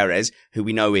Sergio Perez, who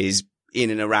we know is in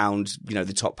and around,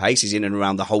 the top pace. He's in and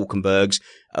around the Hulkenbergs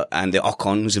and the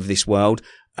Ocons of this world.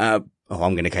 I'm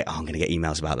going to get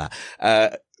emails about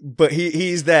that. But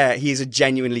he's there. He is a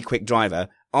genuinely quick driver.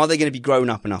 Are they going to be grown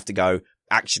up enough to go,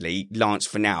 actually, Lance,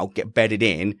 for now, get bedded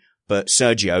in, but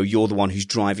Sergio, you're the one who's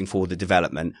driving forward the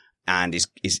development and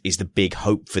is the big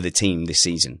hope for the team this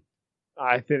season?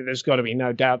 I think there's got to be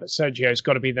no doubt that Sergio's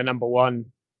got to be the number one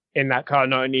in that car.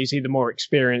 Not only is he the more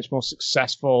experienced, more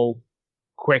successful,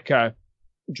 quicker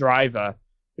driver,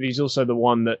 but he's also the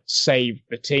one that saved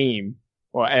the team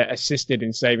or assisted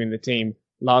in saving the team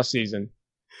last season.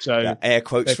 So air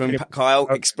quotes from Kyle.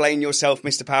 Explain yourself,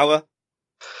 Mr. Power.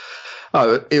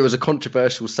 Oh, it was a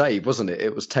controversial save, wasn't it?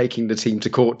 It was taking the team to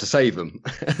court to save them.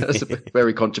 That's a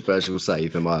very controversial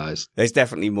save in my eyes. There's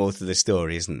definitely more to the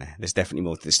story, isn't there? There's definitely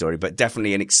more to the story, but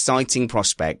definitely an exciting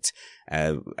prospect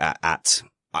at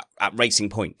Racing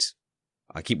Point.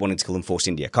 I keep wanting to call them Force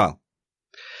India. Kyle.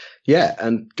 Yeah,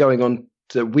 and going on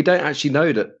to, we don't actually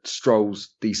know that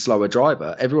Stroll's the slower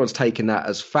driver. Everyone's taken that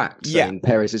as fact, saying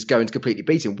Perez is going to completely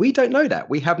beat him. We don't know that.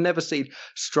 We have never seen.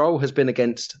 Stroll has been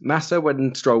against Massa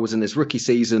when Stroll was in his rookie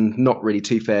season, not really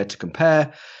too fair to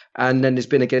compare. And then there's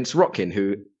been against Rotkin,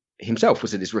 who himself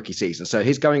was in his rookie season. So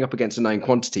he's going up against a known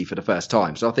quantity for the first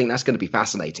time. So I think that's going to be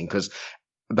fascinating because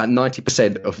about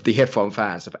 90% of the F1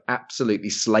 fans have absolutely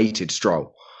slated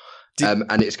Stroll.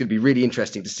 And it's going to be really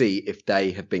interesting to see if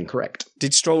they have been correct.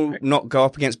 Did Stroll not go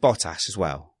up against Bottas as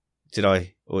well?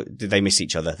 Or did they miss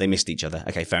each other? They missed each other.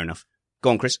 Okay, fair enough.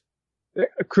 Go on, Chris.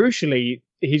 Crucially,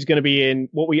 he's going to be in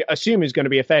what we assume is going to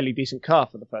be a fairly decent car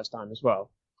for the first time as well.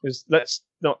 Because let's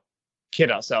not kid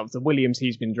ourselves. The Williams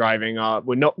he's been driving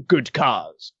were not good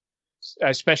cars,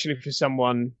 especially for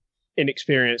someone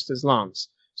inexperienced as Lance.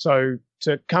 So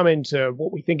to come into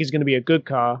what we think is going to be a good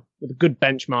car with a good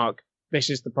benchmark, this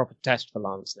is the proper test for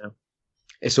Lance now.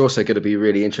 It's also going to be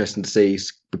really interesting to see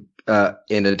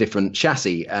in a different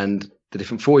chassis and the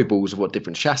different foibles of what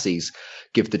different chassis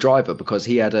give the driver, because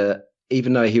he had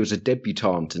even though he was a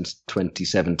debutant in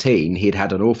 2017, he'd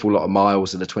had an awful lot of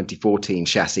miles in the 2014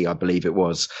 chassis, I believe it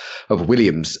was, of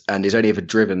Williams, and he's only ever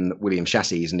driven Williams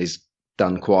chassis and he's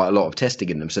done quite a lot of testing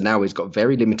in them. So now he's got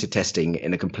very limited testing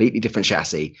in a completely different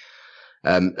chassis.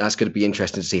 That's going to be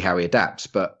interesting to see how he adapts.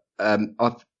 But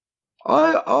I'll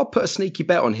put a sneaky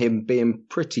bet on him being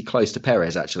pretty close to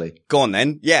Perez, actually. Go on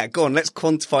then. Yeah, go on. Let's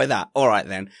quantify that. All right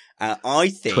then.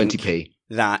 I think 20p.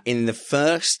 That in the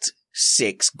first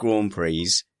 6 Grand Prix,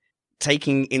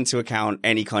 taking into account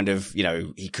any kind of,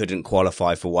 he couldn't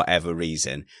qualify for whatever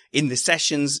reason, in the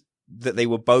sessions that they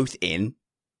were both in,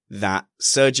 that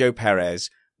Sergio Perez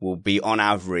will be on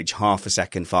average half a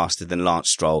second faster than Lance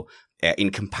Stroll in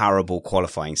comparable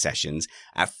qualifying sessions.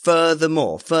 Further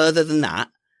than that,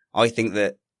 I think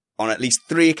that on at least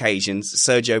 3 occasions,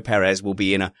 Sergio Perez will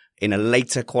be in a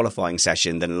later qualifying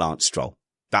session than Lance Stroll.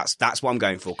 That's what I'm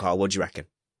going for, Carl. What do you reckon?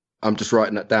 I'm just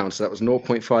writing that down. So that was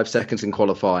 0.5 seconds in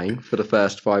qualifying for the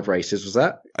first 5 races. Was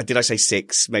that? Did I say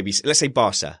 6? Maybe. Let's say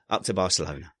Barca, up to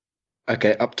Barcelona.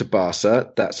 Okay, up to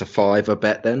Barca. That's a 5, I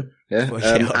bet then. Yeah. Well,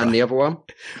 yeah, and right. The other one?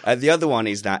 The other one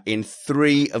is that in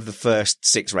 3 of the first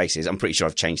 6 races, I'm pretty sure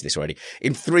I've changed this already.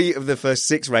 In 3 of the first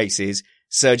 6 races,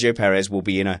 Sergio Perez will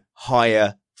be in a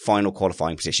higher final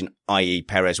qualifying position, i.e.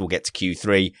 Perez will get to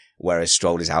Q3, whereas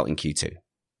Stroll is out in Q2.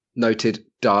 Noted.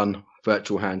 Done.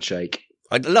 Virtual handshake.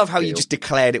 I love how you just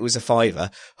declared it was a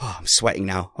 5er. Oh, I'm sweating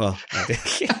now. Oh.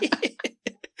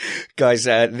 Guys,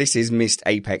 this is Missed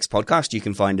Apex Podcast. You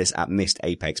can find us at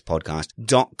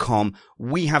missedapexpodcast.com.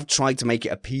 We have tried to make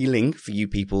it appealing for you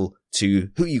people to,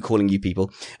 who are you calling you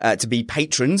people, to be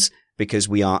patrons, because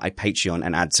we are a Patreon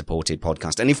and ad-supported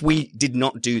podcast. And if we did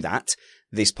not do that,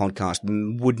 this podcast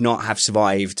would not have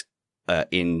survived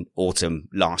in autumn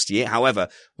last year. However,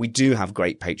 we do have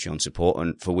great Patreon support,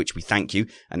 and for which we thank you.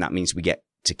 And that means we get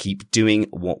to keep doing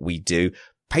what we do.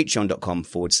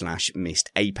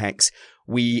 Patreon.com/missedapex.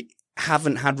 We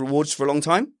haven't had rewards for a long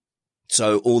time.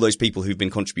 So all those people who've been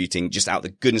contributing just out of the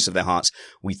goodness of their hearts,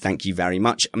 we thank you very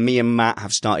much. Me and Matt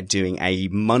have started doing a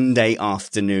Monday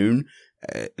afternoon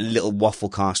little waffle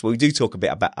cast where we do talk a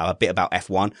bit about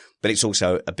F1, but it's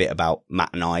also a bit about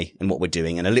Matt and I and what we're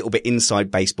doing, and a little bit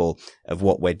inside baseball of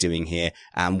what we're doing here.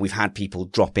 We've had people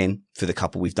drop in for the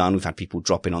couple we've done. We've had people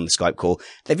drop in on the Skype call.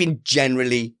 They've been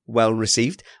generally well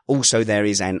received. Also, there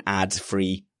is an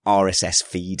ad-free RSS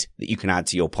feed that you can add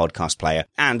to your podcast player,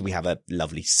 and we have a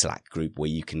lovely Slack group where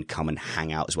you can come and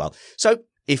hang out as well. So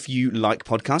if you like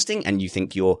podcasting and you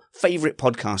think your favorite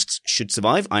podcasts should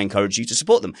survive, I encourage you to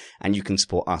support them. And you can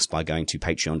support us by going to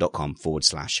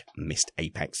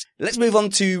patreon.com/missedapex. Let's move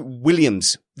on to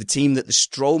Williams, the team that the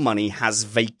Stroll money has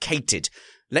vacated.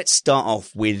 Let's start off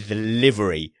with the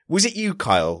livery. Was it you,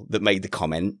 Kyle, that made the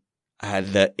comment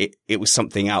that it was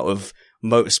something out of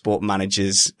Motorsport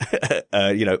Manager's,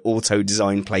 auto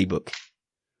design playbook?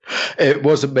 It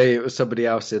wasn't me. It was somebody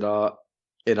else in our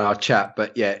chat,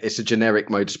 but yeah, it's a generic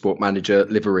Motorsport Manager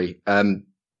livery.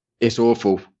 It's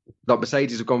awful. Like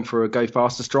Mercedes have gone for a Go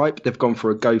Faster stripe. They've gone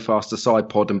for a Go Faster side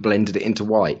pod and blended it into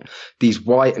white. These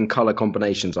white and colour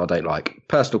combinations I don't like.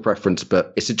 Personal preference,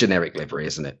 but it's a generic livery,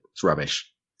 isn't it? It's rubbish.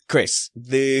 Chris,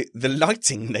 the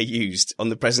lighting they used on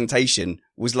the presentation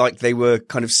was like they were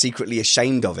kind of secretly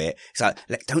ashamed of it. It's like,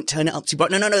 don't turn it up too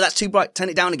bright. No, that's too bright. Turn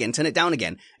it down again.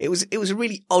 It was a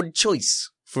really odd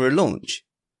choice for a launch.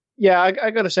 Yeah,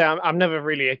 I got to say, I'm never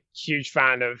really a huge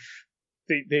fan of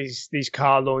these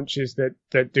car launches that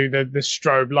do the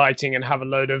strobe lighting and have a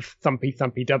load of thumpy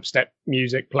dubstep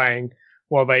music playing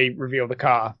while they reveal the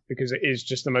car, because it is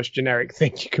just the most generic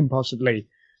thing you can possibly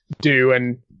do,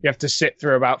 and you have to sit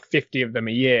through about 50 of them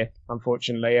a year,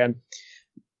 unfortunately. And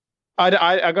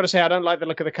I got to say, I don't like the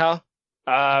look of the car.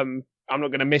 I'm not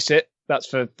going to miss it. That's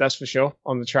for sure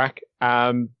on the track.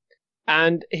 And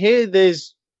here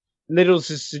there's little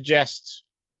to suggest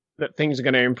that things are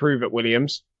going to improve at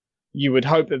Williams. you would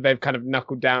hope that they've kind of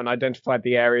knuckled down, identified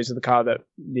the areas of the car that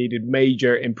needed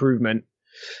major improvement.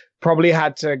 Probably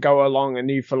had to go along a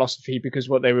new philosophy because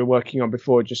what they were working on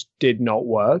before just did not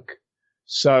work.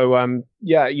 So,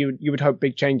 you would hope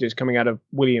big changes coming out of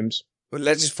Williams. Well,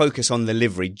 let's just focus on the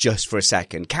livery just for a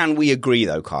second. Can we agree,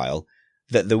 though, Kyle,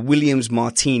 that the Williams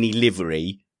Martini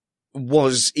livery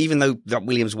was, even though that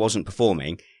Williams wasn't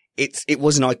performing, it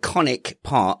was an iconic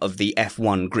part of the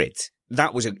F1 grid.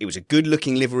 It was a good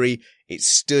looking livery. It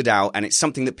stood out, and it's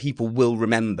something that people will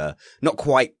remember. Not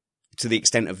quite to the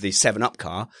extent of the 7-Up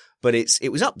car, but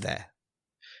it was up there.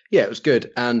 Yeah, it was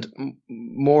good. And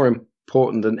more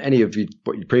important than any of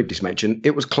what you previously mentioned,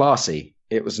 it was classy.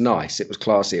 It was nice. It was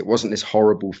classy. It wasn't this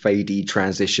horrible fadey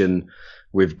transition.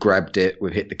 We've grabbed it.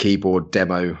 We've hit the keyboard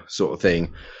demo sort of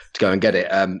thing to go and get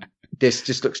it. This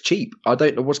just looks cheap. I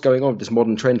don't know what's going on with this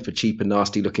modern trend for cheap and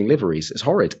nasty looking liveries. It's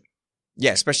horrid.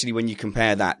 Yeah, especially when you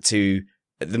compare that to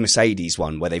the Mercedes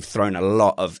one, where they've thrown a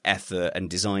lot of effort and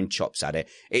design chops at it.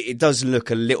 It does look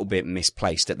a little bit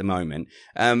misplaced at the moment.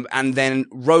 And then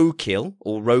Rokill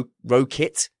or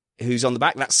Rokit, who's on the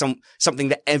back, that's something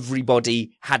that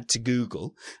everybody had to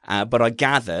Google. But I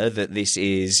gather that this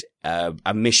is a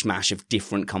mishmash of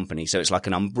different companies. So it's like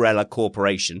an umbrella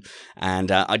corporation.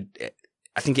 And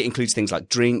I think it includes things like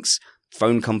drinks,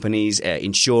 phone companies,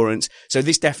 insurance. So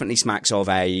this definitely smacks of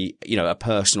a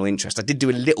personal interest. I did do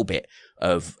a little bit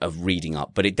of reading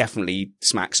up, but it definitely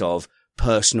smacks of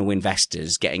personal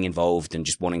investors getting involved and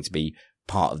just wanting to be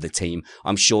part of the team.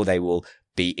 I'm sure they will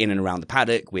be in and around the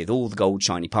paddock with all the gold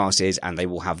shiny passes, and they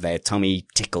will have their tummy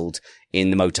tickled in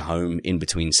the motorhome in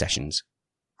between sessions.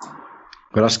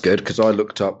 Well, that's good, because I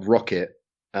looked up Rocket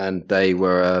and they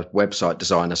were a website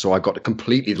designer, so I got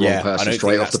completely the wrong person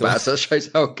straight off the bat. So that shows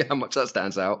how much that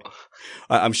stands out.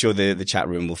 I'm sure the chat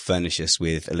room will furnish us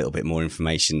with a little bit more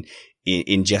information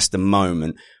in just a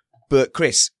moment. But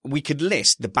Chris, we could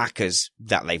list the backers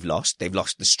that they've lost. They've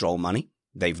lost the Stroll money.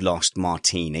 They've lost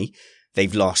Martini.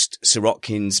 They've lost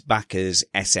Sirotkin's backers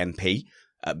SMP,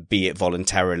 be it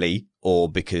voluntarily or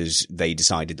because they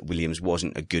decided that Williams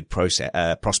wasn't a good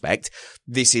prospect.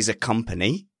 This is a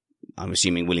company, I'm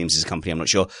assuming Williams is a company, I'm not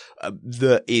sure,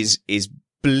 that is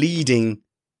bleeding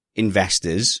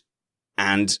investors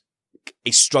and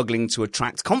is struggling to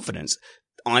attract confidence.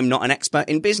 I'm not an expert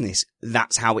in business.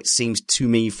 That's how it seems to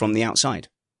me from the outside.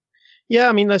 Yeah,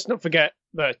 I mean, let's not forget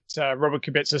that Robert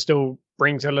Kubica still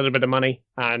brings a little bit of money,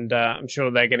 and I'm sure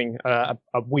they're getting a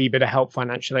wee bit of help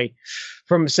financially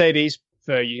from Mercedes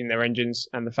for using their engines,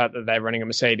 and the fact that they're running a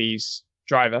Mercedes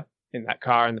driver in that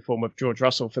car in the form of George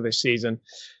Russell for this season.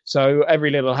 So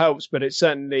every little helps, but it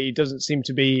certainly doesn't seem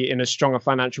to be in a stronger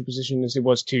financial position as it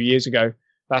was 2 years ago.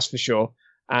 That's for sure.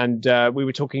 And we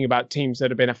were talking about teams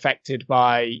that have been affected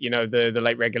by, the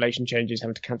late regulation changes,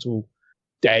 having to cancel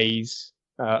days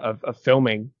of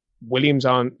filming. Williams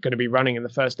aren't going to be running in the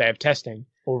first day of testing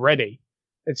already.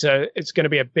 It's going to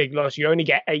be a big loss. You only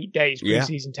get 8 days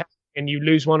pre-season testing, and you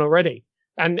lose one already.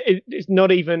 And it's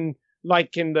not even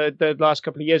like in the last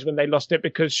couple of years when they lost it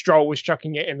because Stroll was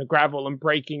chucking it in the gravel and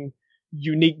breaking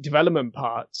unique development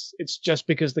parts. It's just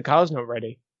because the car's not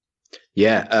ready.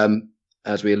 Yeah,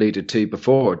 as we alluded to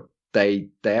before, they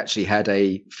actually had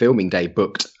a filming day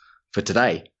booked for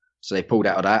today. So they pulled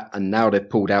out of that, and now they've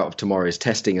pulled out of tomorrow's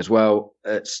testing as well.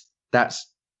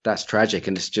 That's tragic,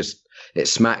 and it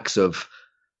smacks of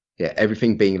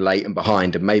everything being late and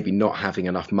behind, and maybe not having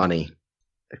enough money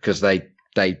because they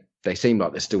seem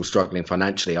like they're still struggling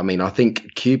financially. I mean, I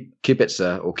think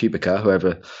Kubica or Kubica,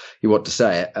 whoever you want to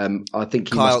say it, I think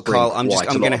he must bring quite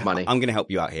a lot of money. I'm going to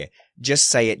help you out here. Just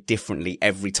say it differently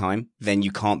every time, then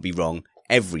you can't be wrong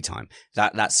every time.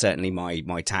 That's certainly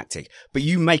my tactic. But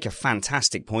you make a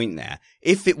fantastic point there.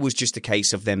 If it was just a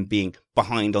case of them being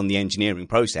behind on the engineering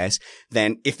process,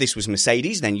 then if this was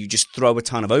Mercedes, then you just throw a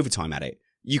ton of overtime at it.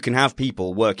 You can have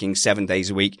people working 7 days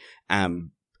a week,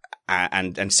 and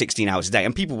 16 hours a day,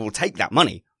 and people will take that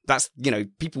money. That's,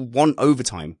 people want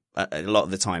overtime a lot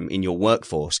of the time in your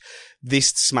workforce. This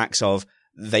smacks of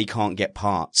they can't get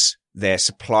parts. Their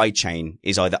supply chain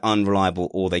is either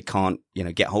unreliable or they can't,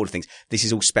 get hold of things. This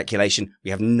is all speculation.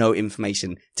 We have no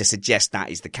information to suggest that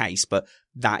is the case, but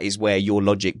that is where your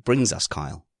logic brings us,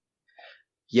 Kyle.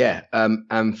 Yeah.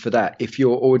 And for that, if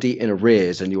you're already in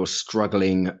arrears and you're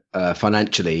struggling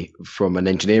financially from an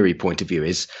engineering point of view,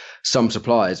 is some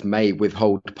suppliers may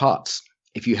withhold parts.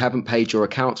 If you haven't paid your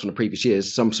accounts from the previous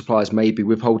years, some suppliers may be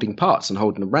withholding parts and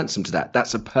holding a ransom to that.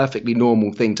 That's a perfectly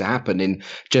normal thing to happen in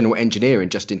general engineering,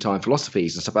 just-in-time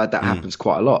philosophies and stuff like that. Happens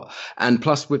quite a lot. And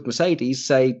plus with Mercedes,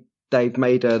 say They've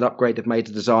made an upgrade, they've made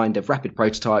a design, they've rapid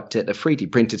prototyped it, they've 3D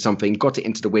printed something, got it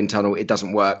into the wind tunnel, it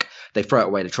doesn't work, they throw it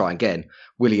away to try again.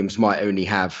 Williams might only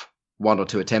have 1 or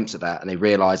 2 attempts at that, and they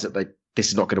realise that this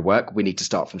is not going to work, we need to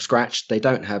start from scratch. They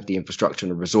don't have the infrastructure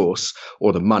and the resource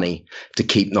or the money to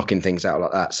keep knocking things out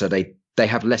like that, so they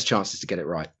have less chances to get it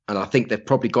right. And I think they've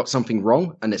probably got something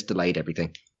wrong, and it's delayed everything.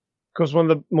 Of course, one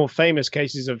of the more famous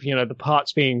cases of, the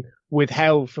parts being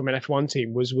withheld from an F1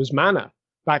 team was Manor.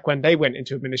 Back when they went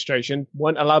into administration,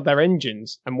 weren't allowed their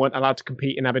engines and weren't allowed to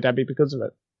compete in Abu Dhabi because of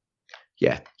it.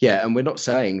 Yeah. And we're not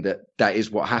saying that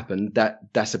is what happened.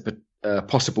 That's a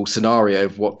possible scenario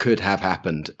of what could have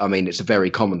happened. I mean, it's a very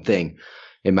common thing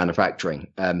in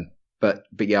manufacturing. But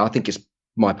yeah, I think it's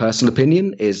my personal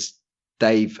opinion is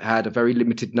they've had a very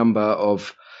limited number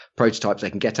of prototypes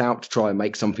they can get out to try and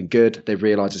make something good. They've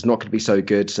realized it's not going to be so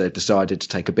good, so they've decided to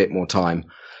take a bit more time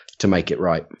to make it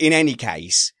right. In any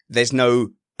case, there's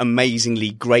no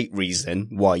amazingly great reason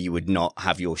why you would not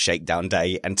have your shakedown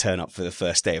day and turn up for the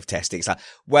first day of testing. It's like,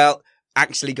 well,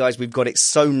 actually, guys, we've got it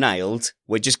so nailed,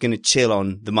 we're just going to chill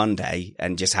on the Monday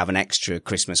and just have an extra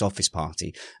Christmas office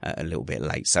party a little bit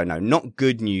late. So no, not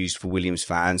good news for Williams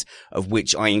fans, of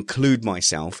which I include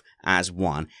myself as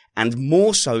one, and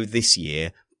more so this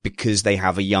year because they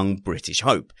have a young British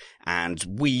hope. And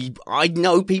I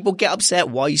know people get upset.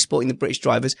 Why are you supporting the British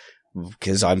drivers?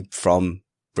 Because I'm from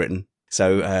Britain.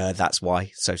 So that's why.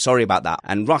 So sorry about that.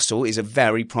 And Russell is a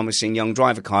very promising young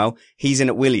driver, Kyle. He's in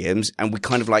at Williams, and we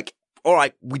kind of like, all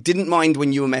right, we didn't mind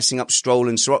when you were messing up Stroll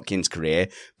and Sorokin's career,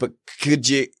 but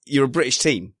you're a British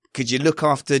team. Could you look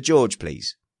after George,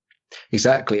 please?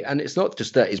 Exactly. And it's not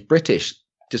just that he's British.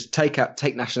 Just take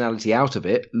nationality out of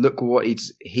it. Look what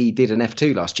he did in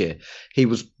F2 last year. He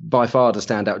was by far the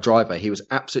standout driver. He was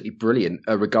absolutely brilliant.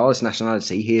 Regardless of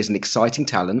nationality, he is an exciting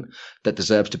talent that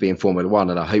deserves to be in Formula One.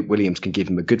 And I hope Williams can give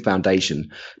him a good foundation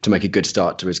to make a good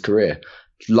start to his career.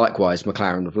 Likewise,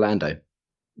 McLaren with Lando.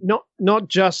 Not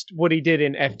just what he did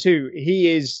in F2. He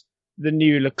is the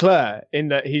new Leclerc in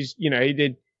that he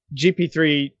did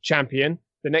GP3 champion,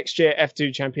 the next year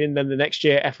F2 champion, then the next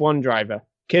year F1 driver.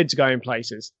 Kids going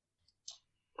places.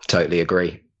 Totally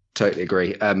agree.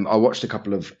 I watched a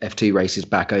couple of F2 races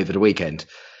back over the weekend,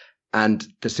 and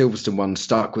the Silverstone one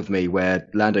stuck with me, where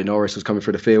Lando Norris was coming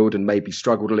through the field and maybe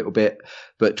struggled a little bit,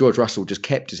 but George Russell just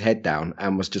kept his head down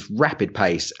and was just rapid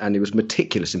pace, and he was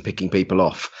meticulous in picking people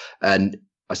off. And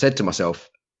I said to myself,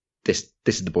 this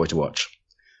is the boy to watch.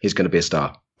 He's going to be a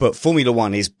star. But Formula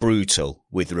One is brutal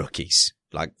with rookies.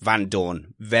 Like Van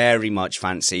Dorn, very much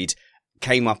fancied,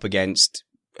 came up against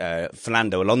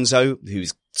Fernando Alonso,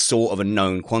 who's sort of a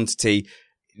known quantity,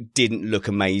 didn't look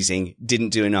amazing, didn't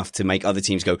do enough to make other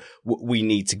teams go, we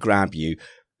need to grab you.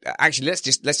 Actually,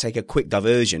 let's take a quick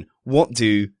diversion. What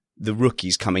do the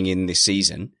rookies coming in this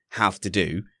season have to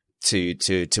do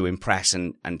to impress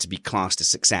and to be classed as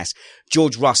success?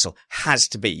 George Russell has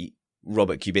to beat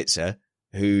Robert Kubica,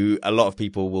 who a lot of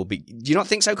people will be. Do you not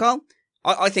think so, Carl?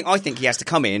 I think he has to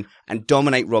come in and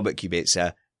dominate Robert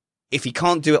Kubica. If he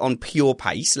can't do it on pure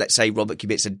pace, let's say Robert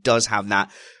Kubica does have that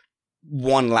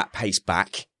 1 lap pace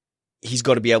back, he's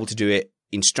got to be able to do it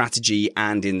in strategy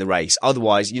and in the race.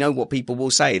 Otherwise, you know what people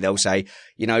will say? They'll say,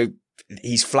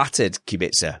 he's flattered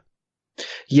Kubica.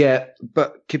 Yeah,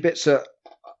 but Kubica,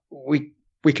 we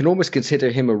can almost consider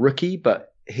him a rookie,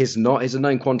 but he's not. He's a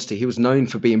known quantity. He was known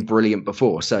for being brilliant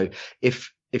before. So if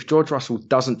George Russell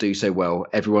doesn't do so well,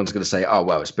 everyone's going to say, oh,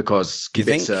 well, it's because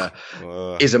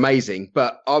Kubica is amazing.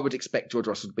 But I would expect George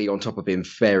Russell to be on top of him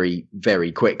very,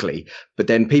 very quickly. But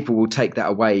then people will take that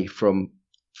away from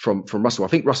Russell. I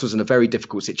think Russell's in a very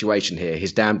difficult situation here.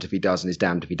 He's damned if he does and he's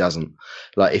damned if he doesn't.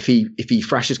 Like if he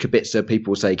thrashes Kubica,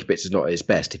 people will say Kubica's not at his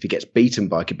best. If he gets beaten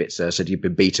by Kubica, so you've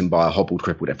been beaten by a hobbled,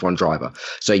 crippled F1 driver.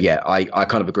 So yeah, I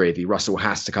kind of agree with you. Russell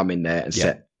has to come in there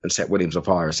and set Williams on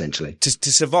fire, essentially.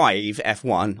 To survive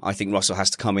F1, I think Russell has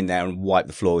to come in there and wipe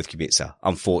the floor with Kubica.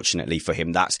 Unfortunately for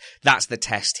him, that's the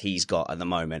test he's got at the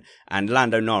moment. And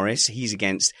Lando Norris, he's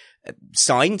against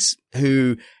Sainz,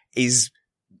 who is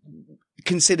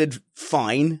considered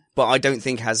fine, but I don't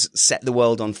think has set the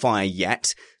world on fire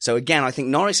yet. So again, I think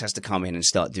Norris has to come in and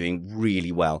start doing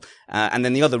really well. And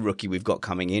then the other rookie we've got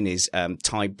coming in is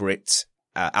Ty Britt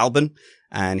Albon.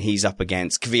 And he's up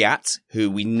against Kvyat,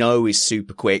 who we know is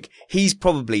super quick. He's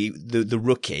probably the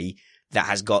rookie that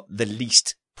has got the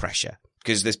least pressure,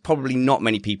 because there's probably not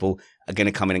many people are going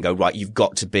to come in and go, right, you've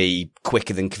got to be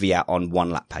quicker than Kvyat on 1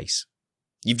 lap pace.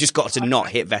 You've just got to not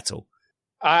hit Vettel.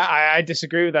 I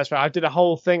disagree with that. I did a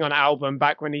whole thing on Albon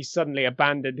back when he suddenly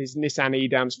abandoned his Nissan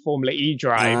Edam's Formula E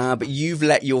drive. But you've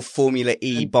let your Formula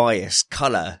E bias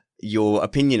colour your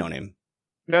opinion on him.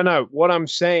 No. What I'm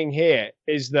saying here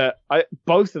is that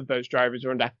both of those drivers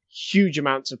are under huge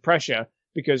amounts of pressure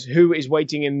because who is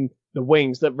waiting in the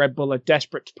wings that Red Bull are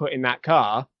desperate to put in that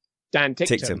car? Dan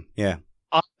Ticktum. Yeah.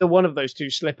 Either one of those two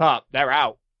slip up, they're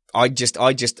out. I just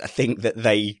think that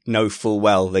they know full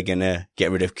well they're going to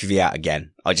get rid of Kvyat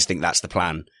again. I just think that's the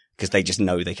plan because they just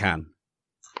know they can.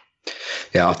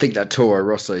 Yeah, I think that Toro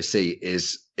Rosso seat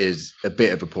is a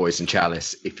bit of a poison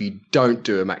chalice. If you don't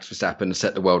do a Max Verstappen and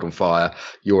set the world on fire,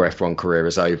 your F1 career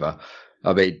is over.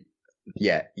 I mean,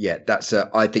 yeah, that's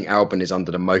I think Albon is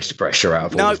under the most pressure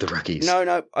out of all of the rookies.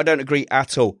 No, I don't agree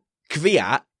at all.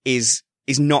 Kvyat is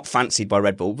not fancied by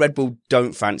Red Bull. Red Bull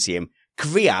don't fancy him.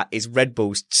 Kvyat is Red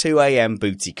Bull's 2 a.m.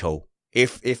 booty call.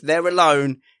 If they're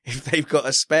alone, if they've got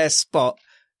a spare spot,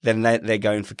 then they're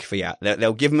going for Kvyat.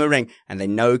 They'll give him a ring, and they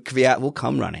know Kvyat will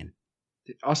come running.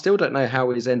 I still don't know how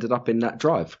he's ended up in that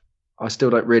drive. I still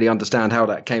don't really understand how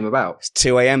that came about. It's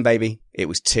 2 a.m., baby. It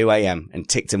was 2 a.m. and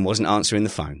Ticktum wasn't answering the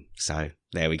phone. So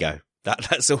there we go.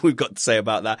 That's all we've got to say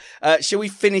about that. Shall we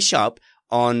finish up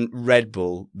on Red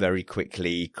Bull very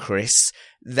quickly, Chris?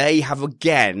 They have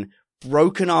again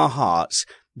broken our hearts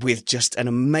with just an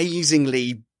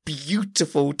amazingly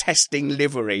beautiful testing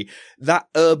livery. That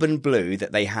urban blue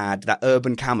that they had, that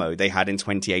urban camo they had in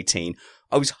 2018,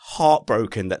 I was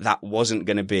heartbroken that wasn't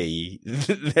going to be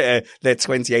their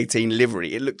 2018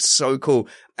 livery. It looked so cool.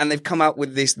 And they've come out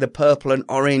with the purple and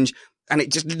orange, and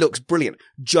it just looks brilliant.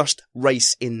 Just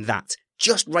race in that.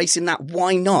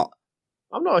 Why not?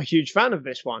 I'm not a huge fan of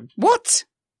this one. What?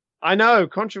 I know,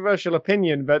 controversial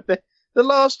opinion, but the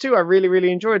last two I really,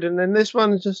 really enjoyed, and then this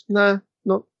one is just, not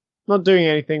doing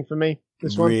anything for me.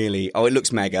 This one. Really? Oh, it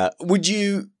looks mega. Would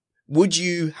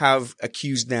you have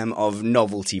accused them of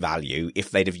novelty value if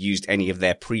they'd have used any of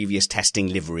their previous testing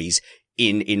liveries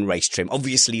in race trim?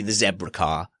 Obviously, the zebra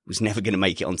car was never going to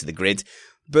make it onto the grid,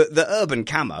 but the urban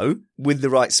camo with the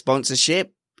right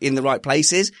sponsorship in the right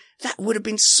places, that would have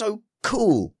been so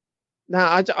cool.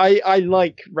 Now, I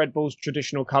like Red Bull's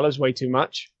traditional colours way too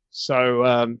much.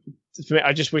 So, for me,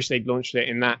 I just wish they'd launched it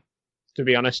in that, to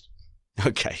be honest.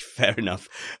 Okay, fair enough.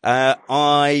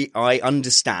 I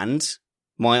understand.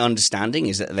 My understanding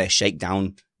is that their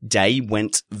shakedown day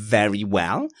went very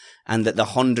well and that the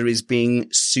Honda is being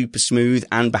super smooth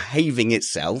and behaving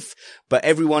itself, but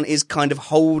everyone is kind of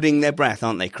holding their breath,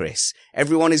 aren't they, Chris?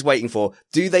 Everyone is waiting for,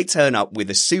 do they turn up with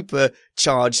a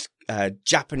supercharged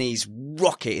Japanese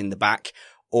rocket in the back,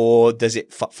 or does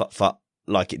it fut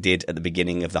like it did at the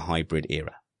beginning of the hybrid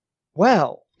era?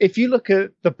 Well, if you look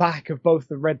at the back of both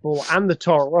the Red Bull and the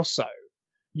Toro Rosso,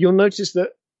 you'll notice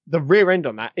that the rear end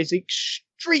on that is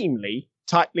extremely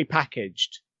tightly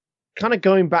packaged. Kind of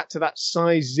going back to that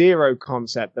size zero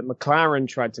concept that McLaren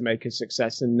tried to make a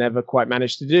success and never quite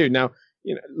managed to do. Now,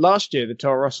 last year the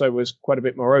Toro Rosso was quite a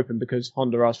bit more open because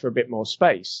Honda asked for a bit more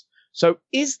space. So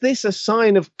is this a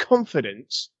sign of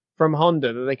confidence from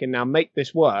Honda that they can now make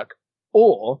this work?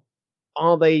 Or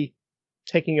are they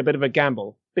taking a bit of a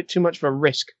gamble? A bit too much of a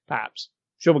risk, perhaps?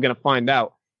 Sure, we're going to find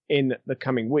out in the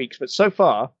coming weeks. But so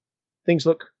far, things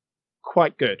look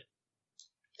quite good.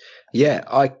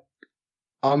 Yeah,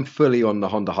 I'm fully on the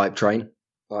Honda hype train.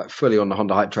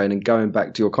 And going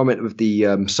back to your comment with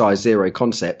the size zero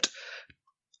concept,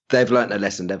 they've learnt a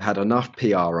lesson. They've had enough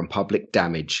PR and public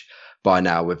damage by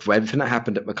now with everything that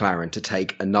happened at McLaren to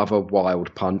take another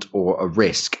wild punt or a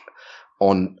risk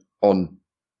on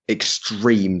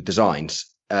extreme designs.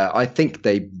 I think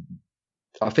they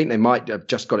might have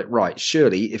just got it right.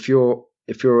 Surely, if you're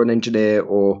an engineer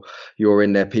or you're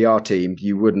in their PR team,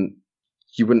 you wouldn't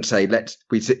say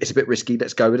it's a bit risky.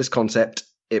 Let's go with this concept.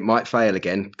 It might fail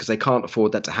again because they can't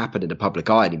afford that to happen in the public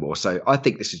eye anymore. So I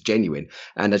think this is genuine.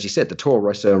 And as you said, the Toro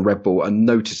Rosso and Red Bull are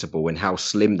noticeable in how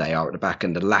slim they are at the back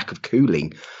and the lack of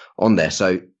cooling on there.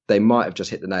 So they might have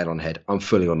just hit the nail on the head. I'm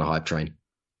fully on the hype train.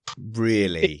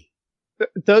 Really?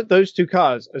 Those two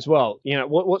cars as well.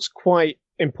 What's quite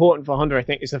important for Honda, I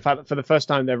think, is the fact that for the first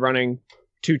time they're running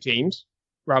two teams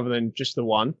rather than just the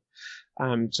one.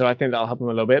 So I think that'll help them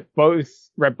a little bit. Both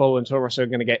Red Bull and Toro Rosso are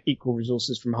going to get equal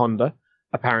resources from Honda,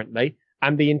 apparently.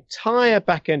 And the entire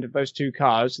back end of those two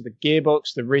cars, the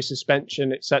gearbox, the rear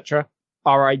suspension, etc.,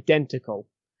 are identical.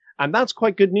 And that's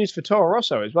quite good news for Toro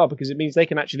Rosso as well, because it means they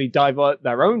can actually divert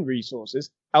their own resources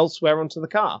elsewhere onto the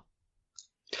car.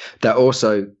 That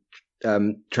also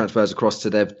transfers across to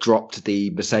they've dropped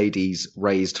the Mercedes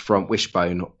raised front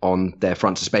wishbone on their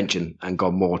front suspension and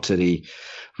gone more to the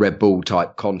Red Bull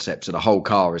type concept. So the whole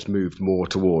car has moved more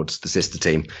towards the sister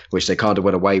team, which they kind of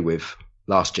went away with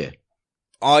last year.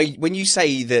 When you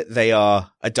say that they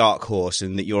are a dark horse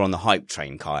and that you're on the hype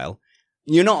train, Kyle,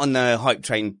 you're not on the hype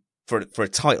train for a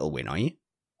title win, are you?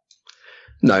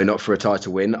 No, not for a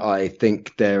title win. I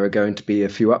think there are going to be a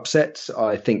few upsets.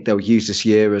 I think they'll use this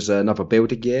year as another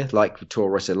building year. Like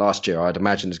Toro said last year, I'd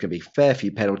imagine there's going to be fair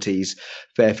few penalties,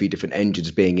 fair few different engines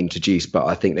being introduced, but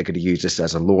I think they're going to use this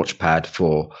as a launch pad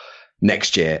for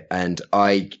next year. And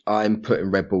I'm putting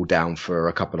Red Bull down for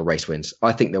a couple of race wins.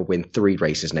 I think they'll win 3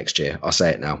 races next year. I'll say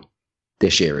it now.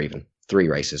 This year even. 3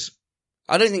 races.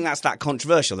 I don't think that's that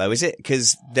controversial though, is it?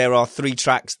 Because there are 3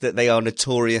 tracks that they are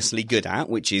notoriously good at,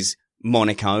 which is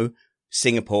Monaco,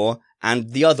 Singapore,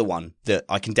 and the other one that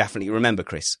I can definitely remember,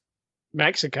 Chris.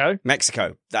 Mexico.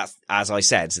 That's, as I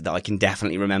said, that I can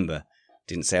definitely remember.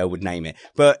 Didn't say I would name it.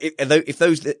 But if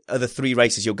those are the 3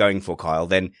 races you're going for, Kyle,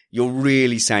 then you're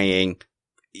really saying,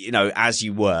 as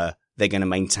you were, they're going to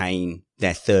maintain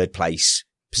their 3rd place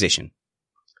position.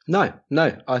 No.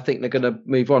 I think they're going to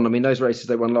move on. I mean, those races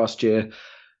they won last year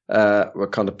were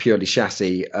kind of purely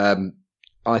chassis.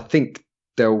 I think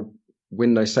they'll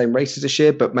win those same races this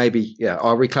year, but maybe,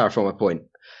 I'll re-clarify my point.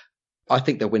 I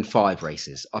think they'll win 5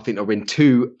 races. I think they'll win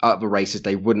 2 out of the races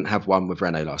they wouldn't have won with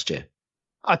Renault last year.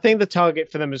 I think the target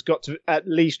for them has got to at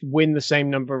least win the same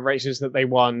number of races that they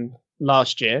won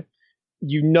last year.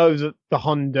 You know that the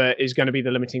Honda is going to be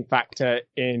the limiting factor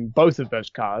in both of those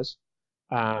cars,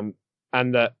 and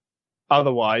that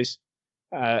otherwise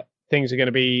things are going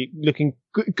to be looking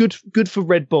good for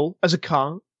Red Bull as a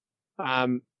car.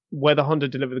 Whether Honda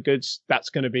deliver the goods, that's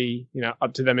going to be,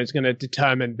 up to them. It's going to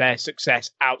determine their success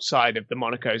outside of the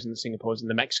Monacos and the Singapores and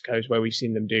the Mexicos, where we've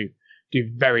seen them do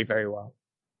very, very well.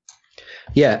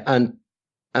 Yeah,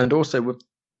 and also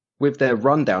with their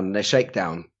rundown and their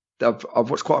shakedown, I've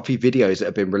watched quite a few videos that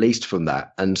have been released from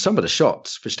that, and some of the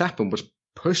shots, Verstappen was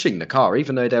pushing the car,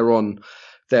 even though they're on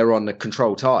the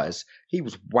control tyres. He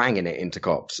was wanging it into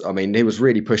cops. I mean, he was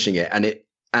really pushing it,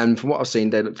 and from what I've seen,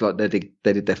 they looked like they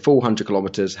did their full 100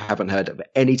 kilometres, haven't heard of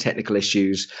any technical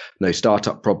issues, no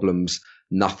startup problems,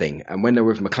 nothing. And when they're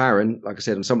with McLaren, like I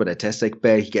said, on some of their tests, they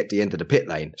barely get to the end of the pit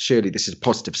lane. Surely this is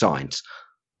positive signs.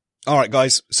 All right,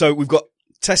 guys. So we've got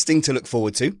testing to look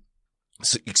forward to.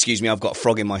 So, excuse me, I've got a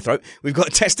frog in my throat. We've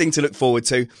got testing to look forward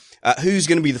to. Who's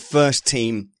going to be the first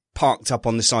team parked up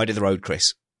on the side of the road,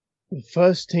 Chris? The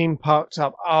first team parked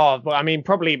up?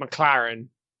 Probably McLaren.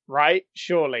 Right?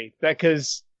 Surely.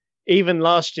 Because even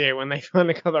last year when they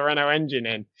finally got the Renault engine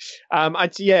in,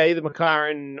 either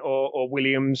McLaren or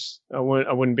Williams. I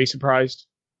wouldn't be surprised.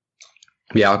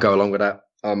 Yeah, I'll go along with that.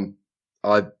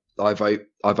 I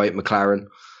vote McLaren,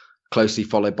 closely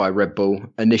followed by Red Bull.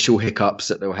 Initial hiccups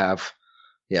that they'll have.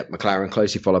 Yeah, McLaren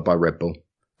closely followed by Red Bull.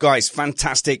 Guys,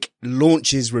 fantastic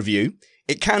launches review.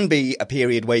 It can be a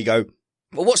period where you go,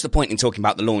 well, what's the point in talking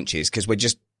about the launches? Because we're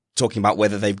just talking about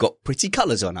whether they've got pretty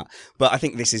colours or not. But I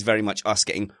think this is very much us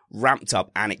getting ramped up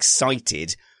and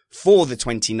excited for the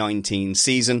 2019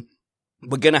 season.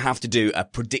 We're going to have to do a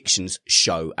predictions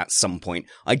show at some point.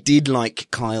 I did like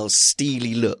Kyle's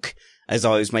steely look as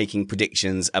I was making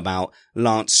predictions about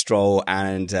Lance Stroll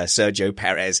and Sergio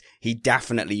Perez. He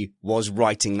definitely was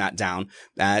writing that down.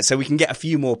 So we can get a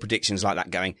few more predictions like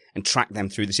that going and track them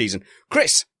through the season.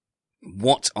 Chris,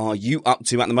 what are you up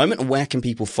to at the moment, and where can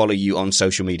people follow you on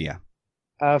social media?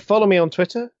 Follow me on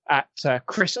Twitter at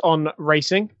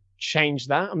ChrisOnRacing. Change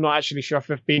that. I'm not actually sure if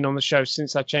I've been on the show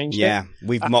since I changed it. Yeah,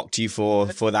 we've mocked you for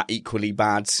that equally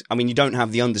bad. I mean, you don't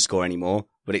have the underscore anymore,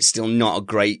 but it's still not a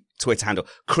great Twitter handle.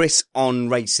 Chris on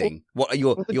Racing. What are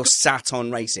your sat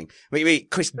on racing? Wait,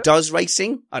 Chris does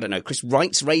racing? I don't know. Chris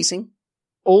writes racing?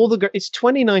 It's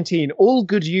 2019. All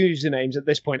good usernames at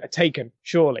this point are taken,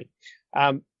 surely.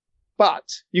 But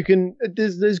you can,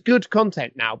 there's good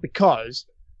content now because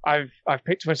I've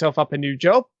picked myself up a new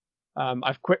job.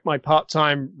 I've quit my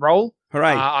part-time role.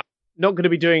 Hooray. I'm not going to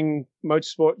be doing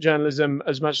motorsport journalism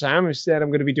as much as I am. Instead, I'm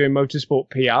going to be doing motorsport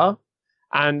PR.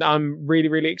 And I'm really,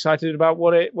 really excited about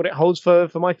what it holds for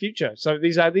my future. So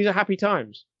these are happy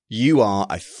times. You are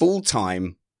a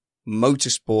full-time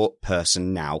motorsport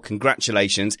person now.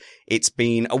 Congratulations. It's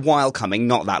been a while coming,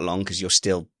 not that long because you're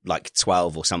still like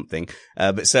 12 or something,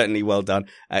 but certainly well done.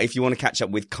 If you want to catch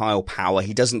up with Kyle Power,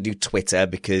 he doesn't do Twitter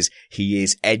because he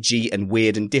is edgy and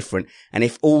weird and different. And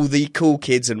if all the cool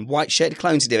kids and white shirted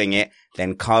clones are doing it,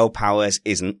 then Kyle Powers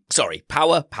isn't. Sorry,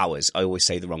 Powers. I always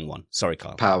say the wrong one. Sorry,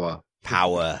 Kyle.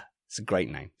 Power. It's a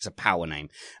great name. It's a power name.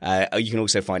 You can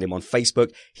also find him on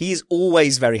Facebook. He is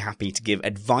always very happy to give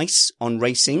advice on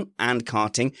racing and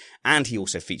karting. And he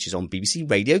also features on BBC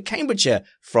Radio Cambridgeshire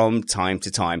from time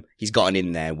to time. He's gotten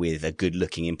in there with a good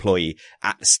looking employee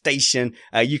at the station.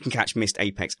 You can catch Missed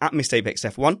Apex at Missed Apex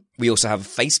F1. We also have a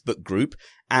Facebook group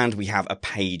and we have a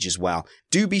page as well.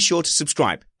 Do be sure to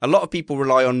subscribe. A lot of people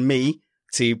rely on me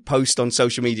to post on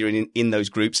social media in those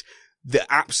groups.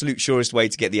 the absolute surest way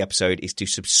to get the episode is to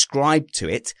subscribe to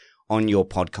it on your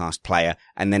podcast player,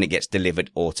 and then it gets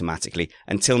delivered automatically.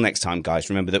 Until next time, guys,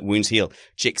 remember that wounds heal,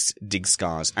 chicks dig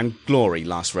scars, and glory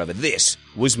lasts forever. This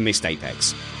was Missed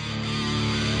Apex.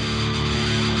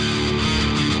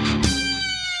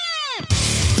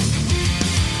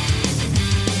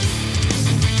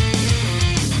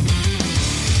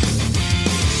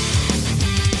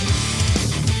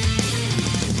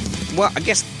 Well, I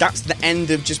guess that's the end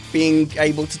of just being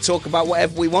able to talk about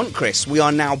whatever we want, Chris. We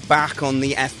are now back on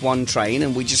the F1 train,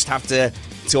 and we just have to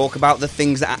talk about the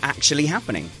things that are actually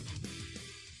happening.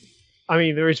 I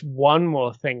mean, there is one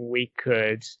more thing we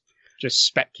could just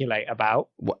speculate about.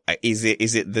 What, is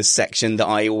it the section that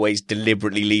I always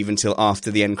deliberately leave until after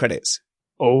the end credits?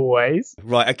 Always.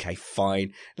 Right, okay,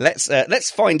 fine. Let's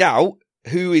find out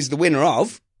who is the winner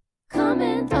of...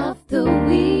 Comment of the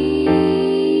Week.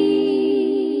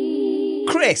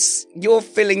 Chris, you're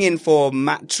filling in for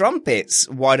Matt Trumpets.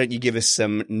 Why don't you give us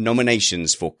some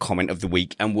nominations for Comment of the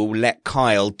Week, and we'll let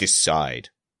Kyle decide.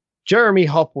 Jeremy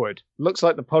Hopwood. Looks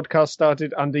like the podcast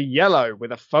started under yellow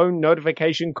with a phone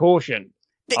notification caution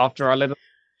after our little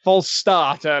false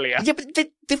start earlier. Yeah, but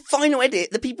the final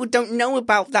edit, the people don't know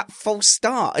about that false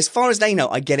start. As far as they know,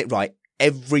 I get it right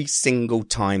every single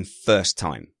time, first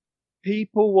time.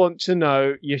 People want to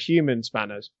know your human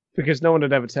spanners because no one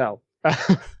would ever tell.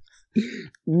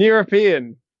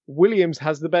 European. Williams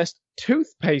has the best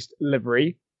toothpaste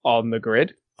livery on the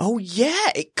grid. Oh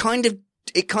yeah, it kind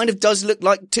of does look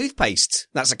like toothpaste.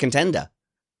 That's a contender.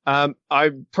 I'm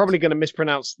probably going to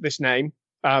mispronounce this name,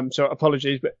 so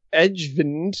apologies, but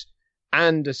Edgvind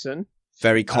Anderson.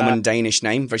 Very common Danish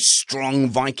name, very strong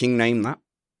Viking name, that.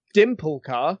 Dimple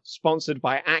Car, sponsored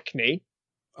by Acne.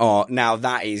 Oh, now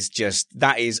that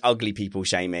is ugly people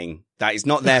shaming. That is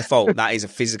not their fault. That is a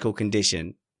physical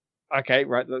condition. Okay,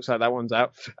 right, looks like that one's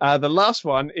out. The last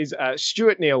one is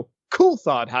Stuart Neal.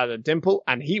 Coulthard had a dimple,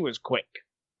 and he was quick.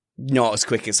 Not as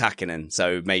quick as Hakkinen,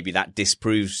 so maybe that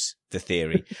disproves the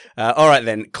theory. All right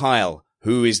then, Kyle,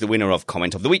 who is the winner of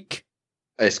Comment of the Week?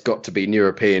 It's got to be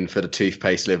European for the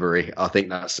toothpaste livery. I think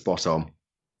that's spot on.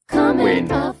 Comment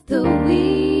of the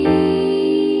Week.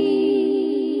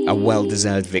 A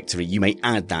well-deserved victory. You may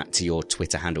add that to your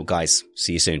Twitter handle, guys.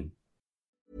 See you soon.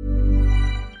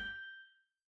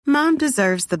 Mom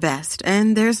deserves the best,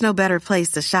 and there's no better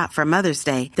place to shop for Mother's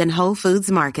Day than Whole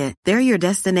Foods Market. They're your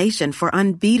destination for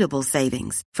unbeatable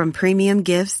savings, from premium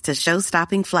gifts to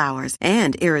show-stopping flowers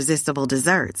and irresistible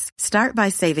desserts. Start by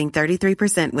saving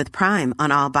 33% with Prime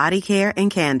on all body care and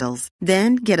candles.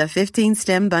 Then get a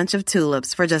 15-stem bunch of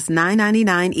tulips for just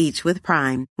 $9.99 each with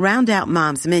Prime. Round out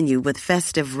Mom's menu with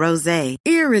festive rosé,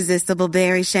 irresistible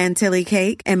berry chantilly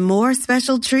cake, and more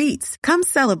special treats. Come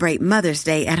celebrate Mother's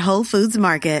Day at Whole Foods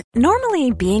Market.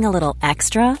 Normally, being a little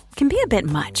extra can be a bit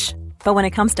much. But when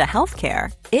it comes to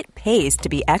healthcare, it pays to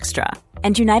be extra.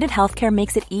 And United Healthcare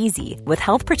makes it easy with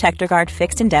Health Protector Guard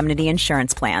fixed indemnity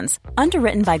insurance plans.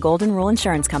 Underwritten by Golden Rule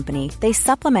Insurance Company, they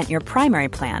supplement your primary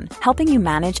plan, helping you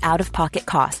manage out-of-pocket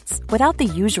costs without the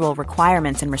usual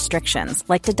requirements and restrictions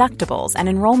like deductibles and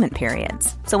enrollment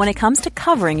periods. So when it comes to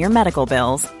covering your medical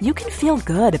bills, you can feel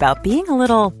good about being a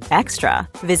little extra.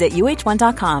 Visit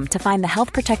uh1.com to find the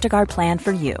Health Protector Guard plan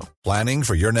for you. Planning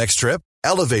for your next trip?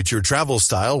 Elevate your travel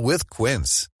style with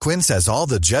Quince. Quince has all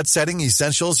the jet-setting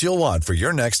essentials you'll want for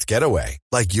your next getaway,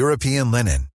 like European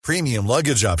linen, premium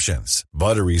luggage options,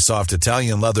 buttery soft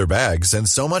Italian leather bags, and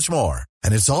so much more.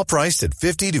 And it's all priced at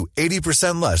 50 to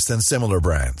 80% less than similar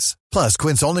brands. Plus,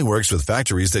 Quince only works with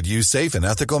factories that use safe and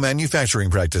ethical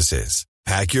manufacturing practices.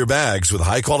 Pack your bags with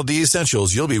high-quality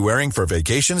essentials you'll be wearing for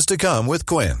vacations to come with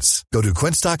Quince. Go to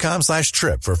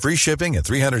quince.com/trip for free shipping and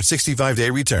 365-day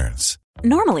returns.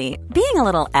 Normally, being a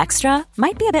little extra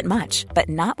might be a bit much, but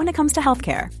not when it comes to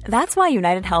healthcare. That's why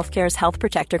United Healthcare's Health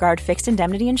Protector Guard fixed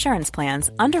indemnity insurance plans,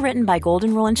 underwritten by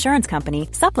Golden Rule Insurance Company,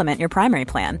 supplement your primary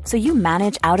plan so you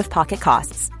manage out-of-pocket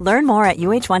costs. Learn more at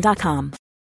uh1.com.